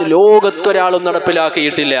മനുഷ്യാവകാശം ലോകത്തൊരാളും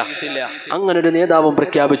നടപ്പിലാക്കിയിട്ടില്ല. അങ്ങനെ ഒരു നേതാവും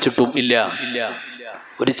പ്രഖ്യാപിച്ചിട്ടും ഇല്ല.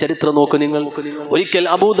 ഒരു ചരിത്രം നോക്ക് നിങ്ങൾ. ഒരിക്കൽ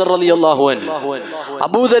അബൂദർ റളിയല്ലാഹു അൻഹു,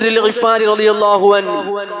 അബൂദറിൽ ഗിഫാരി റളിയല്ലാഹു അൻഹു,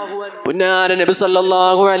 പുന്നാര നബി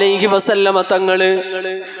സല്ലല്ലാഹു അലൈഹി വസല്ലമ തങ്ങള്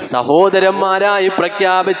സഹോദരന്മാരായി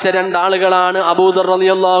പ്രഖ്യാപിച്ച രണ്ടാളുകളാണ് അബൂദർ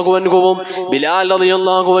റളിയല്ലാഹു അൻഹുവും ബിലാൽ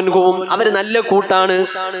റളിയല്ലാഹു അൻഹുവും. അവര് നല്ല കൂട്ടാണ്.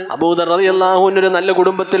 അബൂദർ റളിയല്ലാഹു അൻഹു ഒരു നല്ല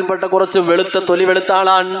കുടുംബത്തിൽപ്പെട്ട കുറച്ച് വെളുത്ത തൊലി വെളുത്ത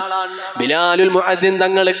ആളാണ്. ബിലാലുൽ മുഅദ്ദിൻ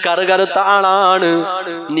തങ്ങള് കറുകറുത്ത ആളാണ്.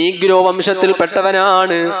 നീഗ്രോ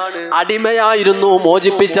വംശത്തിൽപ്പെട്ടവനാണ്. അടിമയായിരുന്നു,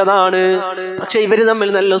 മോചിപ്പിച്ചതാണ്. പക്ഷെ ഇവര് തമ്മിൽ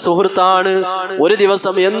നല്ല സുഹൃത്താണ്. ഒരു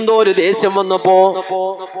ദിവസം എന്തോ ഒരു ദേഷ്യം വന്നപ്പോ,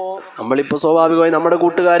 നമ്മളിപ്പോ സ്വാഭാവികമായി നമ്മുടെ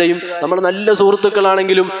കൂട്ടുകാരെയും നമ്മൾ നല്ല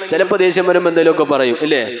സുഹൃത്തുക്കളാണെങ്കിലും ചിലപ്പോ ദേഷ്യം വരുമ്പോ എന്തെങ്കിലുമൊക്കെ പറയും,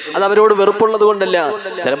 ഇല്ലേ? അത് അവരോട് വെറുപ്പുള്ളത് കൊണ്ടല്ല.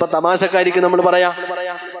 ചിലപ്പോ തമാശക്കാരിക്ക് നമ്മൾ പറയാം,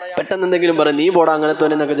 പെട്ടെന്ന് എന്തെങ്കിലും പറയും, നീ പോടാ അങ്ങനത്തെ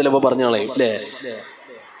എന്നൊക്കെ ചിലപ്പോ പറഞ്ഞു കളയും, അല്ലേ?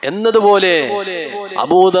 എന്നതുപോലെ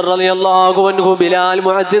അബൂദർ റളിയല്ലാഹു അൻഹു ബിലാൽ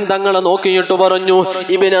മുഅദ്ദിൻ തങ്ങളെ നോക്കിയിട്ട് പറഞ്ഞു,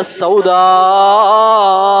 ഇബ്ന സൗദാ,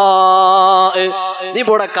 നീ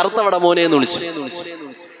പോടാ കറുത്തവട മോനെ എന്ന് വിളിച്ചു.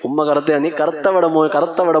 ഉമ്മ കറുത്ത, നീ കറുത്തവട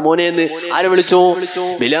മോനെ എന്ന് ആരെ വിളിച്ചു?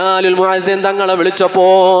 ബിലാലുൽ മുഅദ്ദിൻ തങ്ങളെ വിളിച്ചപ്പോ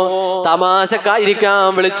തമാശക്കായിരിക്കാൻ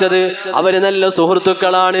വിളിച്ചത്. അവര് നല്ല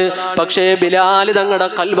സുഹൃത്തുക്കളാണ്. പക്ഷേ ബിലാല് തങ്ങളുടെ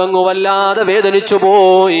കൽബങ്ങു വല്ലാതെ വേദനിച്ചു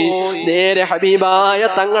പോയി. നേരെ ഹബീബായ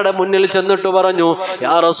തങ്ങളുടെ മുന്നിൽ ചെന്നിട്ട് പറഞ്ഞു,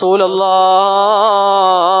 യാ റസൂലല്ലാഹ്,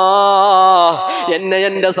 എന്നെ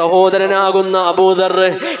എന്റെ സഹോദരനാകുന്ന അബൂദർ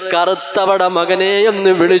കറുത്തവട മകനെ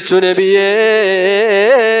എന്ന് വിളിച്ചു നബിയേ.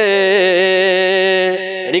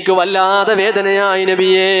 എനിക്ക് വല്ലാതെ വേദനയായി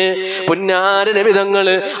നബിയേ. പുന്നാര നബി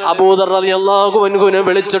തങ്ങള് അബൂദർ റളിയല്ലാഹു അൻഹുവിനെ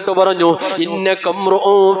വിളിച്ചിട്ട് പറഞ്ഞു, ഇന്നക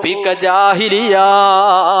മ്റുഉൻ ഫീക ജാഹിലിയാ.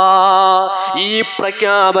 ഈ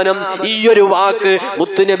പ്രഖ്യാപനം, ഈ ഒരു വാക്ക്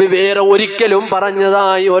മുത്തുനബി വേറെ ഒരിക്കലും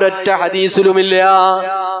പറഞ്ഞതായി ഒരൊറ്റ ഹദീസിലുമില്ല.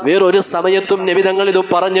 വേറൊരു സമയത്തും നബി തങ്ങൾ ഇത്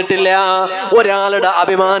പറഞ്ഞിട്ടില്ല. ഒരാളുടെ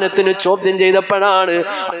അഭിമാനത്തിന് ചോദ്യം ചെയ്തപ്പോഴാണ്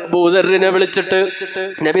അബൂദറിനെ വിളിച്ചിട്ട്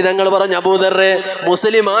നബി തങ്ങൾ പറഞ്ഞു, അബൂദറെ,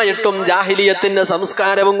 മുസ്ലിമായിട്ടും ജാഹിലിയത്തിന്റെ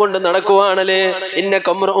സംസ്കാരവും കൊണ്ട് നടക്കുവാണല്ലേ. ഇന്നക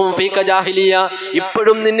മ്റുഉൻ ഫീക ജാഹിലിയ.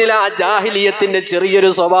 ഇപ്പോഴും നിന്നിൽ ആ ജാഹിലിയത്തിന്റെ ചെറിയൊരു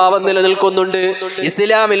സ്വഭാവം നിലനിൽക്കുന്നുണ്ട്.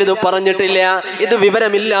 ഇസ്ലാമിൽ ഇത് പറഞ്ഞിട്ടില്ല. ഇത്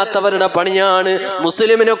വിവരമില്ലാത്തവരുടെ പണിയാണ്.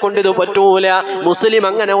 മുസ്ലിമിനെ കൊണ്ട് ഇത് പറ്റൂല. മുസ്ലിം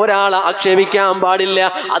അങ്ങനെ ഒരാളെ ആക്ഷേപിക്കാൻ പാടില്ല.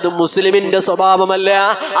 അത് മുസ്ലിമിന്റെ സ്വഭാവമല്ല,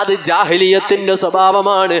 അത് ജാഹിലിയത്തിന്റെ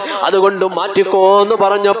സ്വഭാവമാണ്. അതുകൊണ്ട് മാറ്റിക്കോന്ന്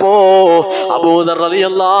പറഞ്ഞപ്പോ അബൂദർ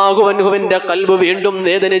റളിയല്ലാഹു അൻഹുവിന്റെ ഖൽബ് വീണ്ടും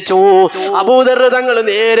വേദനിച്ചു. അബൂദർ തങ്ങൾ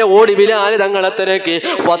നേരെ ഓടി ബിലാൽ തങ്ങളെ തിരക്കി.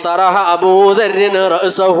 ഫതറഹ അബൂദർ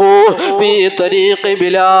റഅസഹു ഫീ തരീഖി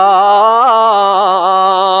ബിലാൽ.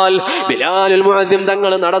 ബിലാലുൽ മുഅദ്ദിൻ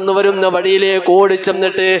തങ്ങൾ നടന്നു വരുന്ന വഴിയിലേക്ക് ഓടി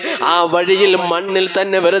ചെന്നിട്ട് ആ വഴിയിൽ മണ്ണിൽ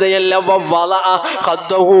തന്നെ വെറുതെയല്ല,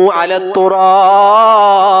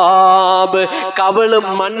 കവിള്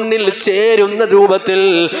മണ്ണിൽ ചേരുന്ന രൂപത്തിൽ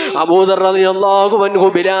അബൂദർ റളിയല്ലാഹു അൻഹു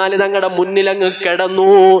ബിലാൽ തങ്ങളുടെ മുന്നിൽ അങ്ങ്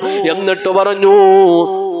കിടന്നു. എന്നിട്ട് പറഞ്ഞു,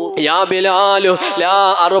 യാ ബിലാലു ലാ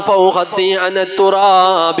അർഫഉ ഖദ്ദി അന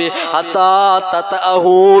തുറാബി ഹത്താ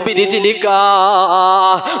തതഅഹു ബിരിജ്ലിക.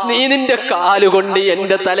 നീ നിന്റെ കാലുകൊണ്ട്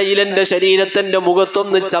എൻ്റെ തലയിൽ, എൻ്റെ ശരീരത്തിന്റെ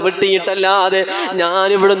മുഖത്തൊന്ന് ചവിട്ടിയിട്ടല്ലാതെ ഞാൻ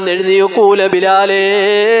ഇവിടുന്ന് എഴുന്നേൽക്കൂല ബിലാലേ.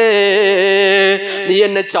 നീ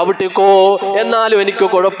എന്നെ ചവിട്ടിക്കോ, എന്നാലും എനിക്ക്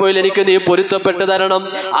കുഴപ്പമില്ല, എനിക്ക് നീ പൊരുത്തപ്പെട്ട് തരണം.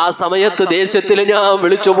 ആ സമയത്ത് ദേഷ്യത്തിൽ ഞാൻ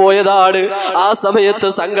വിളിച്ചു പോയതാണ്, ആ സമയത്ത്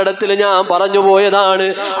സങ്കടത്തിൽ ഞാൻ പറഞ്ഞു പോയതാണ്,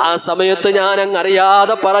 ആ സമയത്ത് ഞാൻ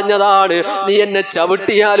അങ്ങറിയാതെ പറഞ്ഞതാണ്. നീ എന്നെ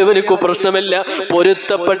ചവിട്ടിയാലും എനിക്ക് പ്രശ്നമില്ല,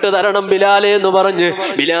 പൊരുത്തപ്പെട്ട് തരണം ബിലാലെ എന്ന് പറഞ്ഞ്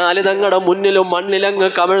ബിലാല് തങ്ങളുടെ മുന്നിലും മണ്ണിലങ്ങ്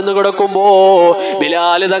കമിഴ്ന്നു കിടക്കുമ്പോ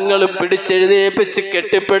ബിലാല് തങ്ങൾ പിടിച്ചെഴുന്നേപ്പിച്ച്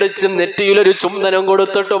കെട്ടിപ്പിടിച്ച് നെറ്റിയിലൊരു ചുംബനം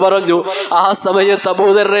കൊടുത്തിട്ട് പറഞ്ഞു, ആ സമയത്ത്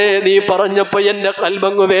അബൂദർറേ നീ പറഞ്ഞപ്പോ എന്റെ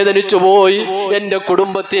കൽബങ്ങ് വേദനിച്ചു പോയി, എന്റെ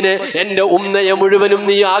കുടുംബത്തിനെ എന്റെ ഉമ്മയെ മുഴുവനും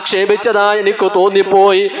നീ ആക്ഷേപിച്ചതാ എനിക്ക്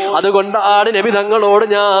തോന്നിപ്പോയി, അതുകൊണ്ടാണ് നബി തങ്ങളോട്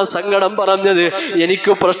ഞാൻ സങ്കടം പറഞ്ഞത്,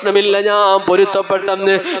 എനിക്ക് പ്രശ്നമില്ല, ഞാൻ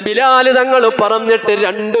പൊരുത്തപ്പെട്ടെന്ന് ബിലാല് തങ്ങൾ പറഞ്ഞിട്ട്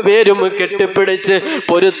രണ്ടുപേരും കെട്ടിപ്പിടിച്ച്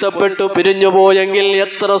പൊരുത്തപ്പെട്ടു പിരിഞ്ഞു പോയെങ്കിൽ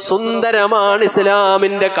എത്ര സുന്ദരമാണ്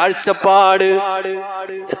ഇസ്ലാമിന്റെ കാഴ്ചപ്പാട്,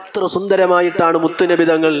 എത്ര സുന്ദരമായിട്ടാണ് മുത്തുനബി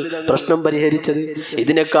തങ്ങൾ പ്രശ്നം പരിഹരിച്ചത്.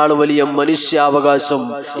 ഇതിനേക്കാൾ വലിയ മനുഷ്യാവകാശം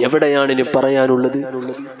എവിടെയാണ് ഇനി പറയാനുള്ളത്?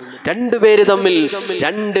 രണ്ടുപേര് തമ്മിൽ,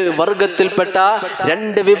 രണ്ട് വർഗത്തിൽപ്പെട്ട,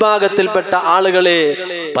 രണ്ട് വിഭാഗത്തിൽപ്പെട്ട ആളുകളെ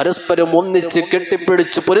പരസ്പരം ഒന്നിച്ച്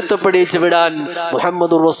കെട്ടിപ്പിടിച്ച് പൊരുത്തപ്പെടിച്ച് വിടാൻ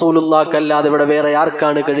മുഹമ്മദുർ റസൂലുള്ളാഹ്ക്കല്ലാതെ ഇവിടെ വേറെ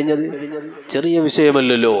ആർക്കാണ് കഴിഞ്ഞത്? ചെറിയ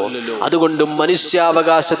വിഷയമല്ലല്ലോ. അതുകൊണ്ട്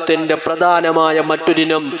മനുഷ്യാവകാശത്തിന്റെ പ്രധാനമായ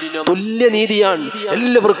മറ്റൊരിനം തുല്യനീതിയാണ്.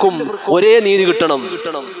 എല്ലാവർക്കും ഒരേ നീതി കിട്ടണം.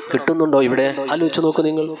 കിട്ടുന്നുണ്ടോ ഇവിടെ? ആലോചിച്ച് നോക്ക്,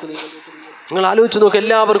 നിങ്ങൾ ആലോചിച്ച് നോക്ക്.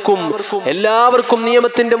 എല്ലാവർക്കും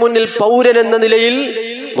നിയമത്തിന്റെ മുന്നിൽ പൗരൻ എന്ന നിലയിൽ,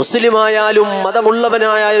 മുസ്ലിമായാലും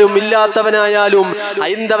മതമുള്ളവനായാലും ഇല്ലാത്തവനായാലും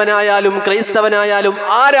ഹൈന്ദവനായാലും ക്രൈസ്തവനായാലും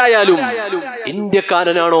ആരായാലും,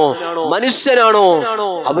 ഇന്ത്യക്കാരനാണോ മനുഷ്യനാണോ,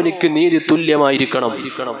 അവനിക്ക് നീതി തുല്യമായിരിക്കണം.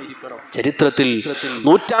 ചരിത്രത്തിൽ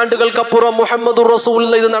നൂറ്റാണ്ടുകൾക്കപ്പുറം മുഹമ്മദുർ റസൂൽ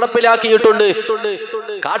ഇത് നടപ്പിലാക്കിയിട്ടുണ്ട്.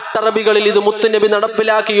 കാട്ടറബികളിൽ ഇത് മുത്തുനബി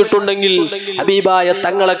നടപ്പിലാക്കിയിട്ടുണ്ടെങ്കിൽ ഹബീബായ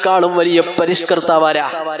തങ്ങളെക്കാളും വലിയ പരിഷ്കർത്താവാരാ?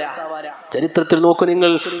 ചരിത്രത്തിൽ നോക്കൂ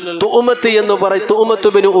നിങ്ങൾ. തുഅമത്ത്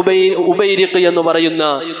ബിൻ ഉബൈരിഖ് എന്ന് പറയുന്ന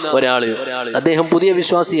ഒരാള്, അദ്ദേഹം പുതിയ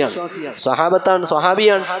വിശ്വാസിയാണ്,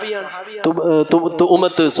 സ്വഹാബിയാണ്.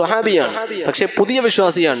 തുഅമത്ത് സ്വഹാബിയാണ്, പക്ഷെ പുതിയ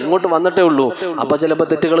വിശ്വാസിയാണ്, ഇങ്ങോട്ട് വന്നിട്ടേ ഉള്ളൂ. അപ്പൊ ചിലപ്പോൾ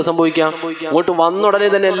തെറ്റുകൾ സംഭവിക്കാം. ഇങ്ങോട്ട് വന്ന ഉടനെ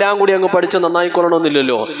തന്നെ എല്ലാം കൂടി അങ്ങ് പഠിച്ച്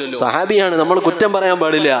നന്നായിക്കൊള്ളണമെന്നില്ലല്ലോ. സ്വഹാബിയാണ്, നമ്മൾ കുറ്റം പറയാൻ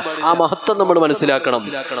പാടില്ല, ആ മഹത്വം നമ്മൾ മനസ്സിലാക്കണം.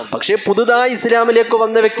 പക്ഷെ പുതുതായി ഇസ്ലാമിലേക്ക്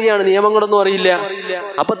വന്ന വ്യക്തിയാണ്, നിയമങ്ങളൊന്നും അറിയില്ല,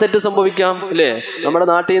 അപ്പൊ തെറ്റ് സംഭവിക്കാം അല്ലേ? നമ്മുടെ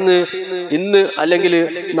നാട്ടിൽ നിന്ന് ഇന്ന് അല്ലെങ്കിൽ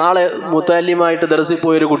നാളെ മുത്തല്ലിമായിട്ട് ദർസിൽ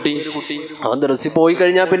പോയൊരു കുട്ടി, അവൻ ദർസിൽ പോയി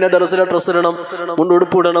കഴിഞ്ഞാൽ പിന്നെ ദർസിലെ ഡ്രസ്സ് ഇടണം,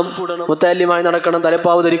 മുണ്ടുടുപ്പ് ഇടണം, മുത്തല്ലിമായി നടക്കണം,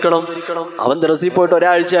 തലപ്പാവ് ധരിക്കണം. അവൻ ദർസിൽ പോയിട്ട്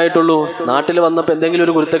ഒരാഴ്ച ആയിട്ടുള്ളൂ, നാട്ടിൽ വന്നപ്പോൾ എന്തെങ്കിലും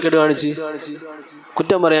ഒരു കുരുത്തക്കേട് കാണിച്ച്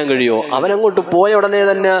കുറ്റം പറയാൻ കഴിയുമോ? അവനങ്ങോട്ട് പോയ ഉടനെ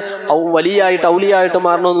തന്നെ വലിയായിട്ട് ഔലിയായിട്ട്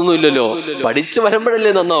മാറണമെന്നൊന്നും ഇല്ലല്ലോ. പഠിച്ചു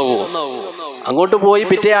വരുമ്പോഴല്ലേ നന്നാവൂ. അങ്ങോട്ട് പോയി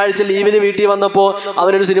പിറ്റേ ആഴ്ച ലീവിന് വീട്ടിൽ വന്നപ്പോൾ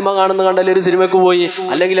അവനൊരു സിനിമ കണ്ടല്ലേ ഒരു സിനിമയ്ക്ക് പോയി,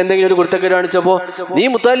 അല്ലെങ്കിൽ എന്തെങ്കിലും ഒരു കുരുത്തക്കേട് കാണിച്ചപ്പോൾ നീ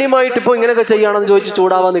മുത്താലിമായിട്ട് ഇപ്പോൾ ഇങ്ങനെയൊക്കെ ചെയ്യാണെന്ന് ചോദിച്ച്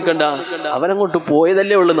ചൂടാവാൻ നിൽക്കണ്ട. അവനങ്ങോട്ട്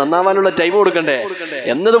പോയതല്ലേ ഉള്ളൂ, നന്നാവാനുള്ള ടൈം കൊടുക്കണ്ടേ?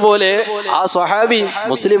 എന്നതുപോലെ ആ സ്വഹാബി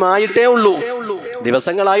മുസ്ലിം ആയിട്ടേ ഉള്ളൂ,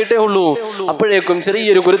 ദിവസങ്ങളായിട്ടേ ഉള്ളൂ, അപ്പോഴേക്കും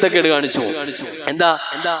ചെറിയൊരു കുരുത്തക്കേട് കാണിച്ചു. എന്താ?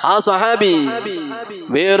 ആ സ്വഹാബി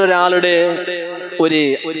വേറൊരാളുടെ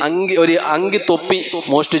ഒരു അങ്കി തൊപ്പി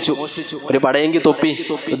മോഷ്ടിച്ചു. ഒരു പടയങ്കി തൊപ്പി,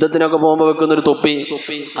 യുദ്ധത്തിനൊക്കെ പോകുമ്പോൾ വെക്കുന്ന ഒരു തൊപ്പി,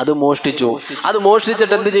 അത് മോഷ്ടിച്ചു. അത്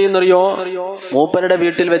മോഷ്ടിച്ചിട്ട് എന്ത് ചെയ്യുന്നറിയോ? മൂപ്പരുടെ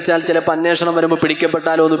വീട്ടിൽ വെച്ചാൽ ചിലപ്പോൾ അന്വേഷണം വരുമ്പോൾ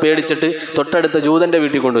പിടിക്കപ്പെട്ടാലോ എന്ന് പേടിച്ചിട്ട് തൊട്ടടുത്ത ജൂതന്റെ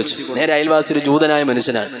വീട്ടിൽ കൊണ്ടുവച്ചു. നേരെ അയൽവാസി ഒരു ജൂതനായ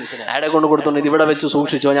മനുഷ്യനാണ്, അയാളെ കൊണ്ട് കൊടുത്തോണ്ട് ഇത് ഇവിടെ വെച്ച്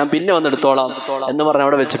സൂക്ഷിച്ചോ, ഞാൻ പിന്നെ വന്നെടുത്തോളാം എന്ന് പറഞ്ഞ്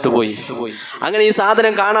അവിടെ വെച്ചിട്ട് പോയി. അങ്ങനെ ഈ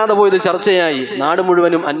സാധനം കാണാതെ പോയത് ചർച്ചയായി, നാട്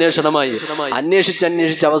മുഴുവനും അന്വേഷണമായി.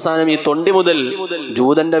 അന്വേഷിച്ച് അവസാനം ഈ തൊണ്ടി മുതൽ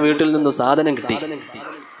ജൂതന്റെ വീട്ടിൽ നിന്ന് സാധനം കിട്ടി.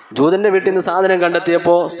 ജൂതന്റെ വീട്ടിൽ നിന്ന് സാധനം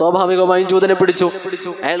കണ്ടെത്തിയപ്പോൾ സ്വാഭാവികമായും ജൂതനെ പിടിച്ചു.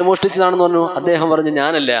 അയാൾ മോഷ്ടിച്ചതാണെന്ന് പറഞ്ഞു. അദ്ദേഹം പറഞ്ഞു,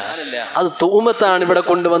 ഞാനല്ല, അത് തൂമത്താണ് ഇവിടെ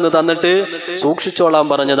കൊണ്ടുവന്ന് തന്നിട്ട് സൂക്ഷിച്ചോളാൻ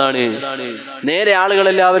പറഞ്ഞതാണ്. നേരെ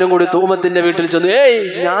ആളുകളെല്ലാവരും കൂടി തൂമത്തിന്റെ വീട്ടിൽ ചെന്നു, ഏയ്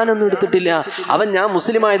ഞാനൊന്നും എടുത്തിട്ടില്ല, ഞാൻ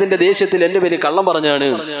മുസ്ലിമായതിന്റെ ദേഷ്യത്തിൽ എന്റെ പേര് കള്ളം പറഞ്ഞാണ്.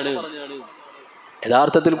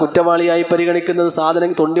 യഥാർത്ഥത്തിൽ കുറ്റവാളിയായി പരിഗണിക്കുന്നത്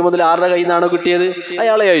സാധനം തൊണ്ടി മുതൽ ആരുടെ കയ്യിൽ നിന്നാണോ കിട്ടിയത്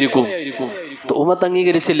അയാളെ ആയിരിക്കും. തൂമത്ത്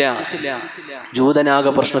അംഗീകരിച്ചില്ല.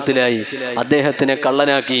 ജൂതനാകെ പ്രശ്നത്തിലായി, അദ്ദേഹത്തിനെ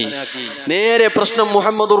കള്ളനാക്കി. നേരെ പ്രശ്നം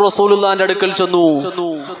മുഹമ്മദുർ റസൂലുള്ളാഹിന്റെ അടുക്കൽ ചെന്നു.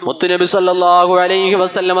 മുത്തുനബി സല്ലല്ലാഹു അലൈഹി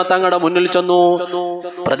വസല്ലമ തങ്ങളുടെ മുന്നിൽ ചെന്നു.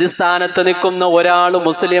 പ്രതിസ്ഥാനത്ത് നിൽക്കുന്ന ഒരാൾ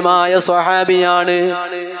മുസ്ലിമായ സ്വഹാബിയാണ്,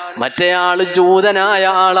 മറ്റേയാള് ജൂതനായ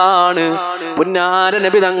ആളാണ്. പുന്നാര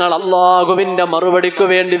നബി തങ്ങൾ അല്ലാഹുവിന്റെ മറുപടിക്ക്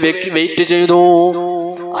വേണ്ടി വെയിറ്റ് ചെയ്തു.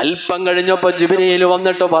 അല്പം കഴിഞ്ഞപ്പോ ജിബ്രീൽ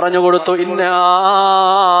വന്നിട്ട് പറഞ്ഞു കൊടുത്തു, ഇന്നാ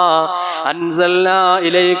അൻസൽനാ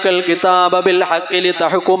ഇലൈക്കൽ കിതാബ ബിൽ ഹഖ്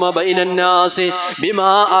ലിതഹ്കുമ ബൈനൻ നാസി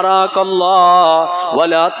ബിമാ അറാകല്ലാഹ്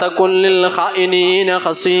വലാ തകുൽ ലിൽ ഖായിനീന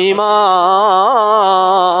ഖസീമാ.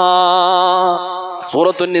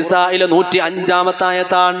 സൂറത്തുൻ നിസായിലെ 105-ാമത്തെ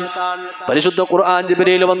ആയത്താണ്. പരിശുദ്ധ ഖുർആൻ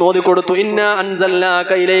ജിബ്രീൽ വന്ന് ഓതി കൊടുത്തു, ഇന്നാ അൻസൽനാക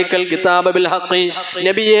ഇലൈക്കൽ കിതാബ ബിൽ ഹഖ്.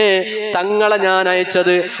 നബിയേ, തങ്ങളെ ഞാൻ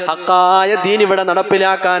അയച്ചത് ഹഖായ ദീൻ ഇവിടെ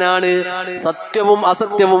നടപ്പിലാക്കാനാണ്. സത്യവും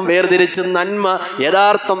അസത്യവും വേർതിരിച്ച് നന്മ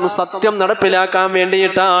യഥാർത്ഥം സത്യം നടപ്പിലാക്കാൻ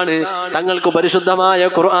വേണ്ടിയിട്ടാണ് തങ്ങൾക്ക് പരിശുദ്ധമായ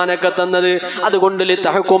ഖുർആനൊക്കെ തന്നത്. അതുകൊണ്ട്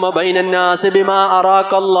ലിതഹ്കുമ ബൈനന്നാസി ബിമാ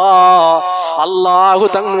അറാകല്ലാഹ്, അല്ലാഹു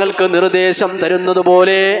തങ്ങൾക്ക് നിർദ്ദേശം തരുന്നത്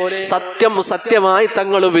പോലെ സത്യം സത്യമായി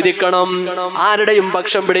തങ്ങൾ വിധിക്കണം. ആരുടെയും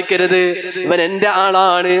പക്ഷം പിടിക്കരുത്. ഇവൻ എന്റെ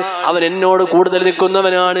ആളാണ്, അവൻ എന്നോട് കൂടുതൽ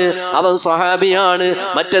നിൽക്കുന്നവനാണ്, അവൻ സ്വഹാബിയാണ്,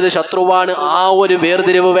 മറ്റേത് ശത്രുവാണ്, ആ ഒരു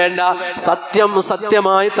വേർതിരിവ് വേണ്ട. സത്യം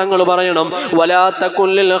സത്യമായി തങ്ങൾ പറയണം. വലാ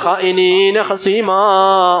തകുല്ലിൽ ഖായിനീന ഖസീമാ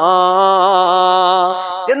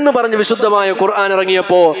എന്ന് പറഞ്ഞ് വിശുദ്ധമായ ഖുർആൻ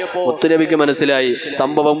ഇറങ്ങിയപ്പോ മുത്തുനബിക്ക് മനസ്സിലായി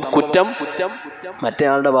സംഭവം കുറ്റം മറ്റേ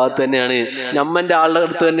ആളുടെ ഭാഗത്ത് തന്നെയാണ്, നമ്മന്റെ ആളുടെ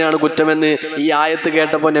അടുത്ത് തന്നെയാണ് കുറ്റമെന്ന് ഈ ആയത്ത്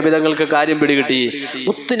കേട്ടപ്പോൾ നബിതങ്ങൾക്ക് കാര്യം പിടികിട്ടി.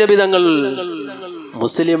 മുത്തുനബിതങ്ങൾ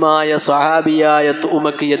മുസ്ലിമായ സ്വഹാബിയായ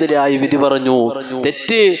തുമക്ക് എതിരായി വിധി പറഞ്ഞു.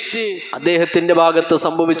 തെറ്റ് അദ്ദേഹത്തിന്റെ ഭാഗത്ത്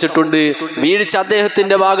സംഭവിച്ചിട്ടുണ്ട്, വീഴ്ച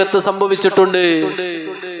അദ്ദേഹത്തിന്റെ ഭാഗത്ത് സംഭവിച്ചിട്ടുണ്ട്.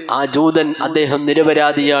 ആ ജൂതൻ അദ്ദേഹം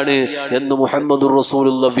നിരപരാധിയാണ് എന്ന് മുഹമ്മദുർ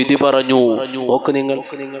റസൂലുള്ളാഹി വിധി പറഞ്ഞു. ഓക്ക് നിങ്ങൾ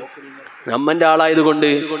നമ്മന്റെ ആളായതുകൊണ്ട്,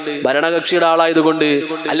 ഭരണകക്ഷിയുടെ ആളായതുകൊണ്ട്,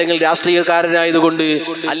 അല്ലെങ്കിൽ രാഷ്ട്രീയക്കാരനായതുകൊണ്ട്,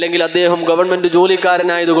 അല്ലെങ്കിൽ അദ്ദേഹം ഗവൺമെന്റ്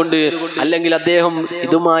ജോലിക്കാരനായതുകൊണ്ട്, അല്ലെങ്കിൽ അദ്ദേഹം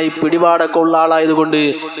ഇതുമായി പിടിപാടൊക്കെ ഉള്ള ആളായതുകൊണ്ട്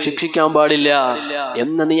ശിക്ഷിക്കാൻ പാടില്ല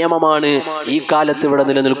എന്ന നിയമമാണ് ഈ കാലത്ത് ഇവിടെ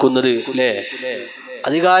നിലനിൽക്കുന്നത്. അല്ലേ?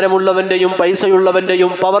 അധികാരമുള്ളവന്റെയും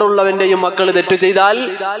പൈസയുള്ളവന്റെയും പവറുള്ളവന്റെയും മക്കൾ തെറ്റ് ചെയ്താൽ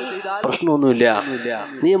പ്രശ്നമൊന്നുമില്ല,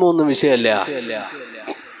 നിയമമൊന്നും വിഷയമല്ല.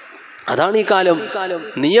 അതാണ് ഈ കാലം.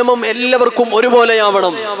 നിയമം എല്ലാവർക്കും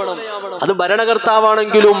ഒരുപോലെയാവണം. അത്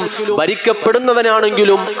ഭരണകർത്താവാണെങ്കിലും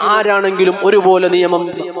ഭരിക്കപ്പെടുന്നവനാണെങ്കിലും ആരാണെങ്കിലും ഒരുപോലെ നിയമം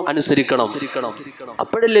അനുസരിക്കണം.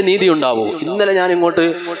 അപ്പോഴല്ലേ നീതി ഉണ്ടാവൂ. ഇന്നലെ ഞാൻ ഇങ്ങോട്ട്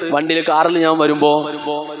വണ്ടിയിൽ കാറിൽ ഞാൻ വരുമ്പോ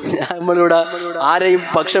നമ്മളിവിടെ ആരെയും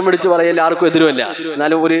പക്ഷം പിടിച്ച് പറയല്ല, ആർക്കും എതിരുമല്ല.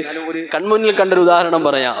 എന്നാലും ഒരു കൺമുന്നിൽ കണ്ടൊരു ഉദാഹരണം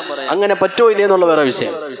പറയാം. അങ്ങനെ പറ്റോ ഇല്ലേ എന്നുള്ള വേറെ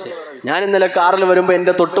വിഷയം. ഞാൻ ഇന്നലെ കാറിൽ വരുമ്പോൾ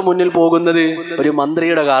എൻ്റെ തൊട്ട് മുന്നിൽ പോകുന്നത് ഒരു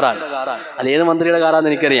മന്ത്രിയുടെ കാറാണ്. അത് ഏത് മന്ത്രിയുടെ കാറാന്ന്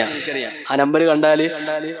എനിക്കറിയാം. ആ നമ്പർ കണ്ടാൽ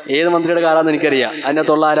ഏത് മന്ത്രിയുടെ കാറാന്ന് എനിക്കറിയാം.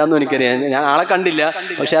 അതിനകത്തുള്ള ആരാന്നും എനിക്കറിയാം. ഞാൻ ആളെ കണ്ടില്ല,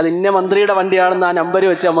 പക്ഷെ അത് ഇന്ന മന്ത്രിയുടെ വണ്ടിയാണെന്ന് ആ നമ്പർ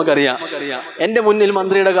വെച്ച് നമുക്കറിയാം. എൻ്റെ മുന്നിൽ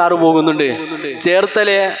മന്ത്രിയുടെ കാറ് പോകുന്നുണ്ട്.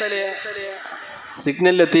 ചേർത്തലെ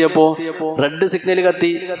സിഗ്നലിലെത്തിയപ്പോൾ റെഡ് സിഗ്നൽ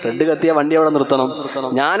റെഡ് കത്തിയ വണ്ടി അവിടെ നിർത്തണം.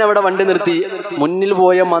 ഞാനവിടെ വണ്ടി നിർത്തി. മുന്നിൽ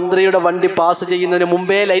പോയ മന്ത്രിയുടെ വണ്ടി പാസ് ചെയ്യുന്നതിന്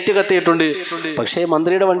മുമ്പേ ലൈറ്റ് കത്തിയിട്ടുണ്ട്, പക്ഷേ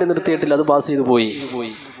മന്ത്രിയുടെ വണ്ടി നിർത്തിയിട്ടില്ല, അത് പാസ് ചെയ്ത് പോയി.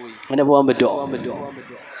 അങ്ങനെ പോകാൻ പറ്റുമോ?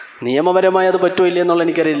 നിയമപരമായി അത് പറ്റുമോ ഇല്ല എന്നുള്ള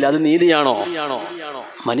എനിക്കറിയില്ല. അത് നീതിയാണോ?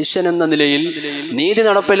 മനുഷ്യൻ എന്ന നിലയിൽ നീതി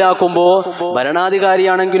നടപ്പിലാക്കുമ്പോൾ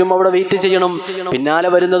ഭരണാധികാരിയാണെങ്കിലും അവിടെ വെയിറ്റ് ചെയ്യണം. പിന്നാലെ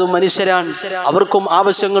വരുന്നതും മനുഷ്യരാണ്. അവർക്കും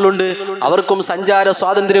ആവശ്യങ്ങളുണ്ട്, അവർക്കും സഞ്ചാര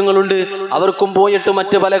സ്വാതന്ത്ര്യങ്ങളുണ്ട്, അവർക്കും പോയിട്ട്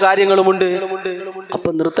മറ്റ് പല കാര്യങ്ങളുമുണ്ട്. അപ്പൊ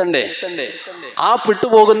നിർത്തണ്ടേ? ആ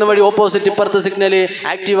വിട്ടുപോകുന്ന വഴി ഓപ്പോസിറ്റ് ഇപ്പുറത്തെ സിഗ്നല്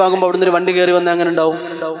ആക്റ്റീവ് ആകുമ്പോൾ അവിടുന്ന് ഒരു വണ്ടി കയറി വന്നാൽ അങ്ങനെ ഉണ്ടാവും.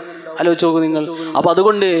 ആലോചിച്ച് നോക്കൂ നിങ്ങൾ. അപ്പൊ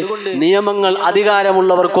അതുകൊണ്ട് നിയമങ്ങൾ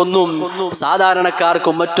അധികാരമുള്ളവർക്കൊന്നും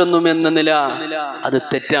സാധാരണക്കാർക്കും മറ്റൊന്നും എന്ന നില അത്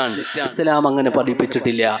തെറ്റാണ്. ഇസ്ലാം അങ്ങനെ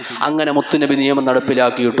പഠിപ്പിച്ചിട്ടില്ല. അങ്ങനെ മുത്തുനബി നിയമം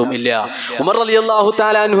നടപ്പിലാക്കിയിട്ടും ഇല്ല. ഉമർ റളിയല്ലാഹു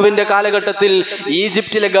തആല അൻഹുവിന്റെ കാലഘട്ടത്തിൽ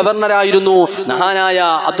ഈജിപ്തിലെ ഗവർണറായിരുന്നു മഹാനായ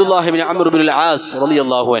അബ്ദുല്ലാഹി ഇബ്നു അംർ ഇബ്നുൽ ആസ്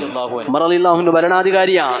റളിയല്ലാഹു അൻഹു. ഉമർ റളിയല്ലാഹു അൻഹു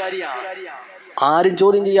ഭരണാധികാരിയാണ്. ആരും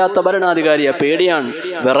ചോദ്യം ചെയ്യാത്ത ഭരണാധികാരിയാ. പേടിയാണ്,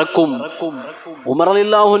 വിറക്കും. ഉമർ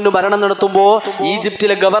റളിയല്ലാഹു അൻഹു ഭരണം നടത്തുമ്പോൾ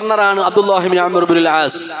ഈജിപ്തിലെ ഗവർണറാണ് അബ്ദുല്ലാഹി ഇബ്നു അംർ ഇബ്നുൽ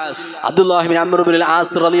ആസ്. അബ്ദുല്ലാഹി ഇബ്നു അംർ ഇബ്നുൽ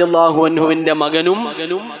ആസ് റളിയല്ലാഹു അൻഹുവിന്റെ മകനും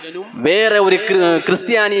വേറെ ഒരു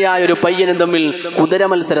ക്രിസ്ത്യാനിയായ ഒരു പയ്യനും തമ്മിൽ കുതിര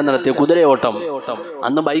മത്സരം നടത്തിയ കുതിരയോട്ടം.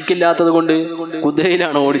 അന്ന് ബൈക്കില്ലാത്തത് കൊണ്ട്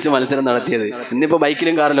കുതിരയിലാണ് ഓടിച്ച് മത്സരം നടത്തിയത്. ഇന്നിപ്പോ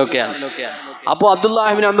ബൈക്കിലും കാറിലും ഒക്കെയാണ്. അപ്പോൾ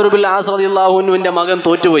അബ്ദുല്ലാഹി ഇബ്നു അംർ ഇബ്നുൽ ആസ് റളിയല്ലാഹു അൻഹുവിന്റെ മകൻ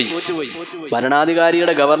തോറ്റുപോയി.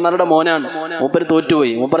 ഭരണാധികാരിയുടെ ഗവർണറുടെ മോനാണ്. മൂപ്പര്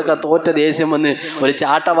തോറ്റുപോയി. മൂപ്പർക്ക് തോറ്റ ദേഷ്യം വന്ന് ഒരു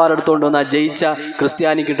ചാട്ടവാർ എടുത്തുകൊണ്ട് വന്ന് ആ ജയിച്ച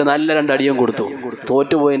ക്രിസ്ത്യാനിക്കിട്ട് നല്ല 2 അടിയും കൊടുത്തു.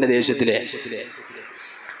 തോറ്റുപോയതിന്റെ ദേഷ്യത്തിലെ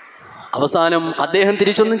അവസാനം അദ്ദേഹം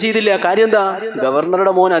തിരിച്ചൊന്നും ചെയ്തില്ല. കാര്യം എന്താ?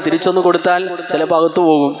 ഗവർണറുടെ മോനാ. തിരിച്ചൊന്ന് കൊടുത്താൽ ചിലപ്പോൾ അകത്തു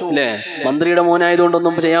പോകും, അല്ലേ? മന്ത്രിയുടെ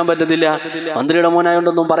മോനായതുകൊണ്ടൊന്നും ചെയ്യാൻ പറ്റത്തില്ല, മന്ത്രിയുടെ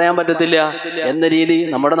മോനായതുകൊണ്ടൊന്നും പറയാൻ പറ്റത്തില്ല എന്ന രീതി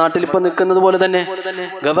നമ്മുടെ നാട്ടിൽ ഇപ്പൊ നിൽക്കുന്നത് പോലെ തന്നെ.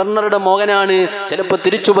 ഗവർണറുടെ മകനാണ്, ചിലപ്പോൾ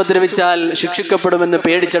തിരിച്ചുപദ്രവിച്ചാൽ ശിക്ഷിക്കപ്പെടുമെന്ന്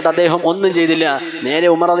പേടിച്ചിട്ട് അദ്ദേഹം ഒന്നും ചെയ്തില്ല. നേരെ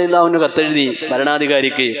ഉമർ റളിയല്ലാഹു അൻഹു കത്തെഴുതി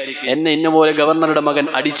ഭരണാധികാരിക്ക്, എന്നെ ഇന്ന പോലെ ഗവർണറുടെ മകൻ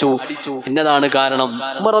അടിച്ചു, ഇന്നതാണ് കാരണം.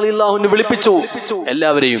 ഉമർ റളിയല്ലാഹു അൻഹു വിളിപ്പിച്ചു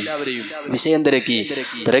എല്ലാവരെയും, വിഷയം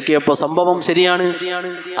തിരക്കിയപ്പോൾ സംഭവം ശരിയാണ്.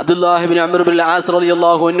 അബ്ദുല്ലാഹി ഇബ്നു അംർ ഇബ്നുൽ ആസ്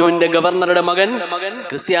റളിയല്ലാഹു അൻഹുവിന്റെ ഗവർണറുടെ മകൻ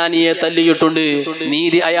ക്രിസ്ത്യാനിയെ തല്ലിയിട്ടുണ്ട്.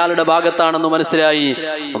 നീതി അയാളുടെ ഭാഗത്താണെന്ന് മനസ്സിലായി.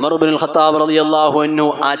 ഉമർ ഇബ്നുൽ ഖത്താബ് റളിയല്ലാഹു അൻഹു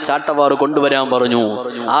ആ ചാട്ടവാർ കൊണ്ടുവരാൻ പറഞ്ഞു.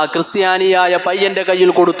 ആ ക്രിസ്ത്യാനിയായ പയ്യന്റെ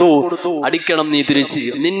കയ്യിൽ കൊടുത്തു. അടിക്കണം നീ തിരിച്ച്.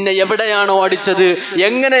 നിന്നെ എവിടെയാണോ അടിച്ചത്,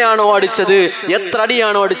 എങ്ങനെയാണോ അടിച്ചത്, എത്ര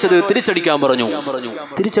അടിയാണോ അടിച്ചത് തിരിച്ചടിക്കാൻ പറഞ്ഞു.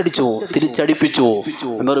 തിരിച്ചടിച്ചു, തിരിച്ചടിപ്പിച്ചു.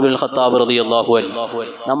 ഉമർ ബിൻ ഖത്താബ് റളിയല്ലാഹു അൻഹു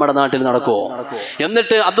നമ്മുടെ നാട്ടിൽ നടക്കുമോ?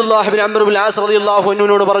 എന്നിട്ട് Abdullahi bin Amr bin as റളിയല്ലാഹു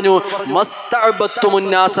അൻഹുവിനോട് പറഞ്ഞു,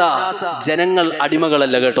 മസ്തഅബത്തുമുന്നാസ, ജനങ്ങൾ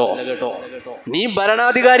അടിമകളല്ല കേട്ടോ, നീ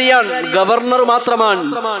ഭരണാധികാരിയാണ്, ഗവർണർ മാത്രമാണ്.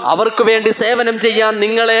 അവർക്ക് വേണ്ടി സേവനം ചെയ്യാൻ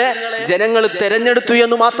നിങ്ങളെ ജനങ്ങൾ തെരഞ്ഞെടുത്തു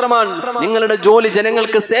എന്ന് മാത്രമാണ്. നിങ്ങളുടെ ജോലി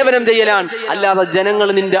ജനങ്ങൾക്ക് സേവനം ചെയ്യലാണ്, അല്ലാതെ ജനങ്ങൾ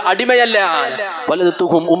നിന്റെ അടിമയല്ല.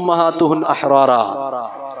 വലദതുഹും ഉമ്മഹാതുഹും അഹ്റാറ,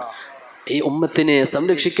 ഈ ഉമ്മത്തിനെ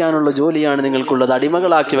സംരക്ഷിക്കാനുള്ള ജോലിയാണ് നിങ്ങൾക്കുള്ളത്,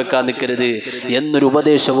 അടിമകളാക്കി വെക്കാൻ നിൽക്കരുത് എന്നൊരു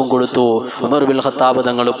ഉപദേശവും കൊടുത്തു. ഉമർ ബിൻ ഖത്താബ്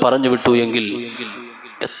തങ്ങൾ പറഞ്ഞു വിട്ടു. എങ്കിൽ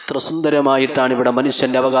എത്ര സുന്ദരമായിട്ടാണ് ഇവിടെ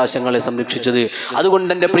മനുഷ്യന്റെ അവകാശങ്ങളെ സംരക്ഷിച്ചത്. അതുകൊണ്ട്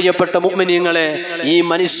എൻ്റെ പ്രിയപ്പെട്ട മുഅ്മിനീങ്ങളെ, ഈ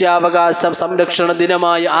മനുഷ്യാവകാശ സംരക്ഷണ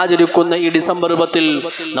ദിനമായി ആചരിക്കുന്ന ഈ ഡിസംബർ 10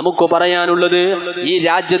 നമുക്ക് പറയാനുള്ളത്, ഈ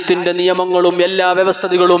രാജ്യത്തിന്റെ നിയമങ്ങളും എല്ലാ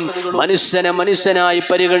വ്യവസ്ഥകളും മനുഷ്യനെ മനുഷ്യനായി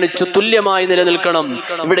പരിഗണിച്ച് തുല്യമായി നിലനിൽക്കണം.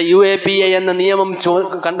 ഇവിടെ UAPA എന്ന നിയമം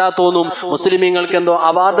കണ്ടാൽ തോന്നും മുസ്ലിമീങ്ങൾക്ക് എന്തോ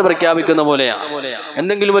അവാർഡ് പ്രഖ്യാപിക്കുന്ന പോലെയാണ്.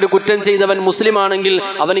 എന്തെങ്കിലും ഒരു കുറ്റം ചെയ്തവൻ മുസ്ലിം ആണെങ്കിൽ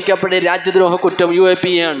അവനിക്ക് അപ്പോഴേ രാജ്യദ്രോഹ കുറ്റം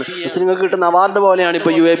UAPA ആണ്. മുസ്ലിങ്ങൾക്ക് കിട്ടുന്ന അവാർഡ് പോലെയാണ്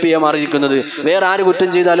ഇപ്പോൾ UAPA മാറിയിരിക്കുന്നത്. വേറെ ആര് കുറ്റം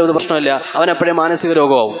ചെയ്താലും അത് പ്രശ്നമില്ല, അവൻ എപ്പോഴും മാനസിക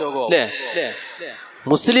രോഗമാവും അല്ലേ?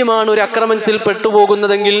 മുസ്ലിമാണ് ഒരു അക്രമത്തിൽ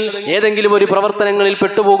പെട്ടുപോകുന്നതെങ്കിൽ, ഏതെങ്കിലും ഒരു പ്രവർത്തനങ്ങളിൽ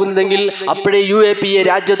പെട്ടുപോകുന്നതെങ്കിൽ അപ്പോഴേ UAPA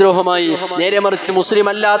രാജ്യദ്രോഹമായി. നേരെ മറിച്ച് മുസ്ലിം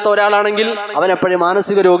അല്ലാത്ത ഒരാളാണെങ്കിൽ അവൻ എപ്പോഴും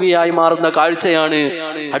മാനസിക രോഗിയായി മാറുന്ന കാഴ്ചയാണ്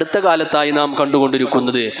അടുത്ത കാലത്തായി നാം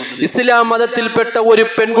കണ്ടുകൊണ്ടിരിക്കുന്നത്. ഇസ്ലാം മതത്തിൽപ്പെട്ട ഒരു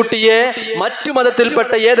പെൺകുട്ടിയെ മറ്റു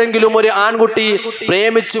മതത്തിൽപ്പെട്ട ഏതെങ്കിലും ഒരു ആൺകുട്ടി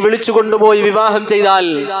പ്രേമിച്ചു വിളിച്ചു കൊണ്ടുപോയി വിവാഹം ചെയ്താൽ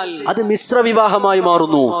അത് മിശ്ര വിവാഹമായി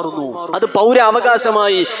മാറുന്നു, അത് പൗര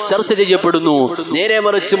അവകാശമായി ചർച്ച ചെയ്യപ്പെടുന്നു. നേരെ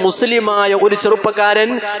മറിച്ച് മുസ്ലിമായ ഒരു ചെറുപ്പക്കാരൻ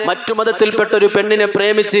മറ്റു മതത്തിൽപ്പെട്ട ഒരു പെണ്ണിനെ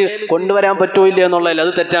പ്രേമിച്ച് കൊണ്ടുവരാൻ പറ്റോ ഇല്ല എന്നുള്ളതല്ല,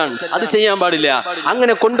 അത് തെറ്റാണ്, അത് ചെയ്യാൻ പാടില്ല.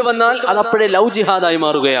 അങ്ങനെ കൊണ്ടുവന്നാൽ അത് അപ്പോഴേ ലവ് ജിഹാദായി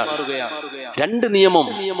മാറുകയാണ്. രണ്ട് നിയമം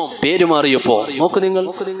പേര് മാറിയപ്പോ നോക്ക് നിങ്ങൾ,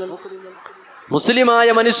 മുസ്ലിമായ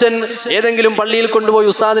മനുഷ്യൻ ഏതെങ്കിലും പള്ളിയിൽ കൊണ്ടുപോയി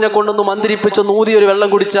ഉസ്താദിനെ കൊണ്ടൊന്ന് മന്ത്രിപ്പിച്ച് നൂതിയൊരു വെള്ളം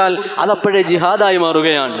കുടിച്ചാൽ അതപ്പോഴേ ജിഹാദായി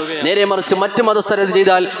മാറുകയാണ്. നേരെ മറിച്ച് മറ്റു മതസ്ഥരത്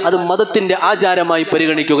ചെയ്താൽ അത് മതത്തിന്റെ ആചാരമായി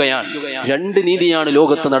പരിഗണിക്കുകയാണ്. രണ്ട് നീതിയാണ്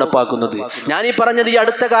ലോകത്ത് നടപ്പാക്കുന്നത്. ഞാനീ പറഞ്ഞത് ഈ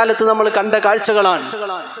അടുത്ത കാലത്ത് നമ്മൾ കണ്ട കാഴ്ചകളാണ്,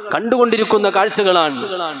 കണ്ടുകൊണ്ടിരിക്കുന്ന കാഴ്ചകളാണ്.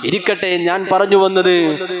 ഇരിക്കട്ടെ, ഞാൻ പറഞ്ഞു വന്നത്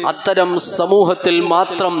അത്തരം സമൂഹത്തിൽ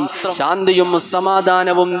മാത്രം ശാന്തിയും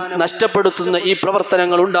സമാധാനവും നഷ്ടപ്പെടുത്തുന്ന ഈ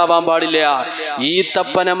പ്രവർത്തനങ്ങൾ ഉണ്ടാവാൻ പാടില്ല. ഈ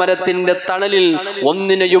തപ്പന മരത്തിന്റെ തണലിൽ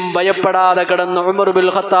ഒന്നിനെയും ഭയപ്പെടാതെ കിടന്ന ഉമർ ബിൻ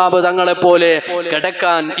ഖത്താബ് തങ്ങളെ പോലെ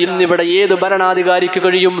കിടക്കാൻ ഇന്നിവിടെ ഏത് ഭരണാധികാരിക്ക്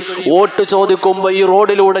കഴിയും? വോട്ട് ചോദിക്കുമ്പോൾ ഈ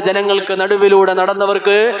റോഡിലൂടെ ജനങ്ങൾക്ക് നടുവിലൂടെ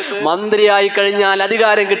നടന്നവർക്ക് മന്ത്രിയായി കഴിഞ്ഞാൽ,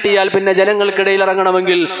 അധികാരം കിട്ടിയാൽ പിന്നെ ജനങ്ങൾക്കിടയിൽ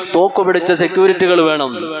ഇറങ്ങണമെങ്കിൽ തോക്ക് പിടിച്ച സെക്യൂരിറ്റികൾ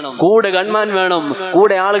വേണം, കൂടെ ഗൺമാൻ വേണം,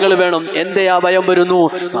 കൂടെ ആളുകൾ വേണം. എന്തേ ആ ഭയം വരുന്നു?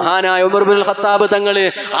 മഹാനായ ഉമർ ബിൻ ഖത്താബ് തങ്ങള്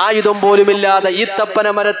ആയുധം പോലുമില്ലാതെ ഈ തപ്പന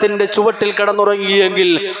മരത്തിന്റെ ചുവട്ടിൽ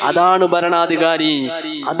കിടന്നുറങ്ങിയെങ്കിൽ അതാണ് ഭരണാധികാരി,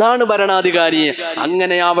 അതാണ് ഭരണാധികാരി.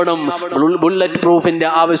 അങ്ങനെയാവണം. ബുള്ളറ്റ് പ്രൂഫിന്റെ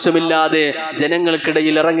ആവശ്യമില്ലാതെ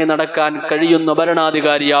ജനങ്ങൾക്കിടയിൽ ഇറങ്ങി നടക്കാൻ കഴിയുന്ന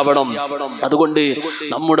ഭരണാധികാരിയാവണം. അതുകൊണ്ട്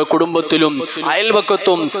നമ്മുടെ കുടുംബത്തിലും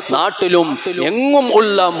അയൽവക്കത്തും നാട്ടിലും എങ്ങും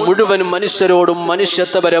ഉള്ള മുഴുവൻ മനുഷ്യരോടും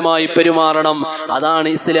മനുഷ്യത്വപരമായി പെരുമാറണം. അതാണ്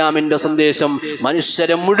ഇസ്ലാമിന്റെ സന്ദേശം.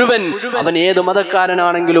 മനുഷ്യരെ മുഴുവൻ, അവൻ ഏത്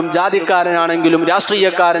മതക്കാരനാണെങ്കിലും ജാതിക്കാരനാണെങ്കിലും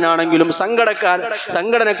രാഷ്ട്രീയക്കാരനാണെങ്കിലും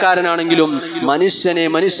സംഘടനക്കാരനാണെങ്കിലും മനുഷ്യനെ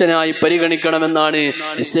മനുഷ്യനായി പരിഗണിക്കണമെന്നാണ്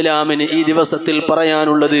ഇസ്ലാമിന് ഈ ദിവസത്തിൽ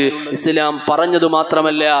പറയാനുള്ളത്. ഇസ്ലാം പറഞ്ഞത്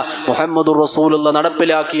മാത്രമല്ല, മുഹമ്മദുർ റസൂലുള്ളാഹി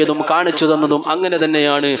നടപ്പിലാക്കിയതും കാണിച്ചു തന്നതും അങ്ങനെ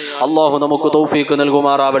തന്നെയാണ്. അല്ലാഹു നമുക്ക് തൗഫീഖ്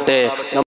നൽകുമാറാവട്ടെ.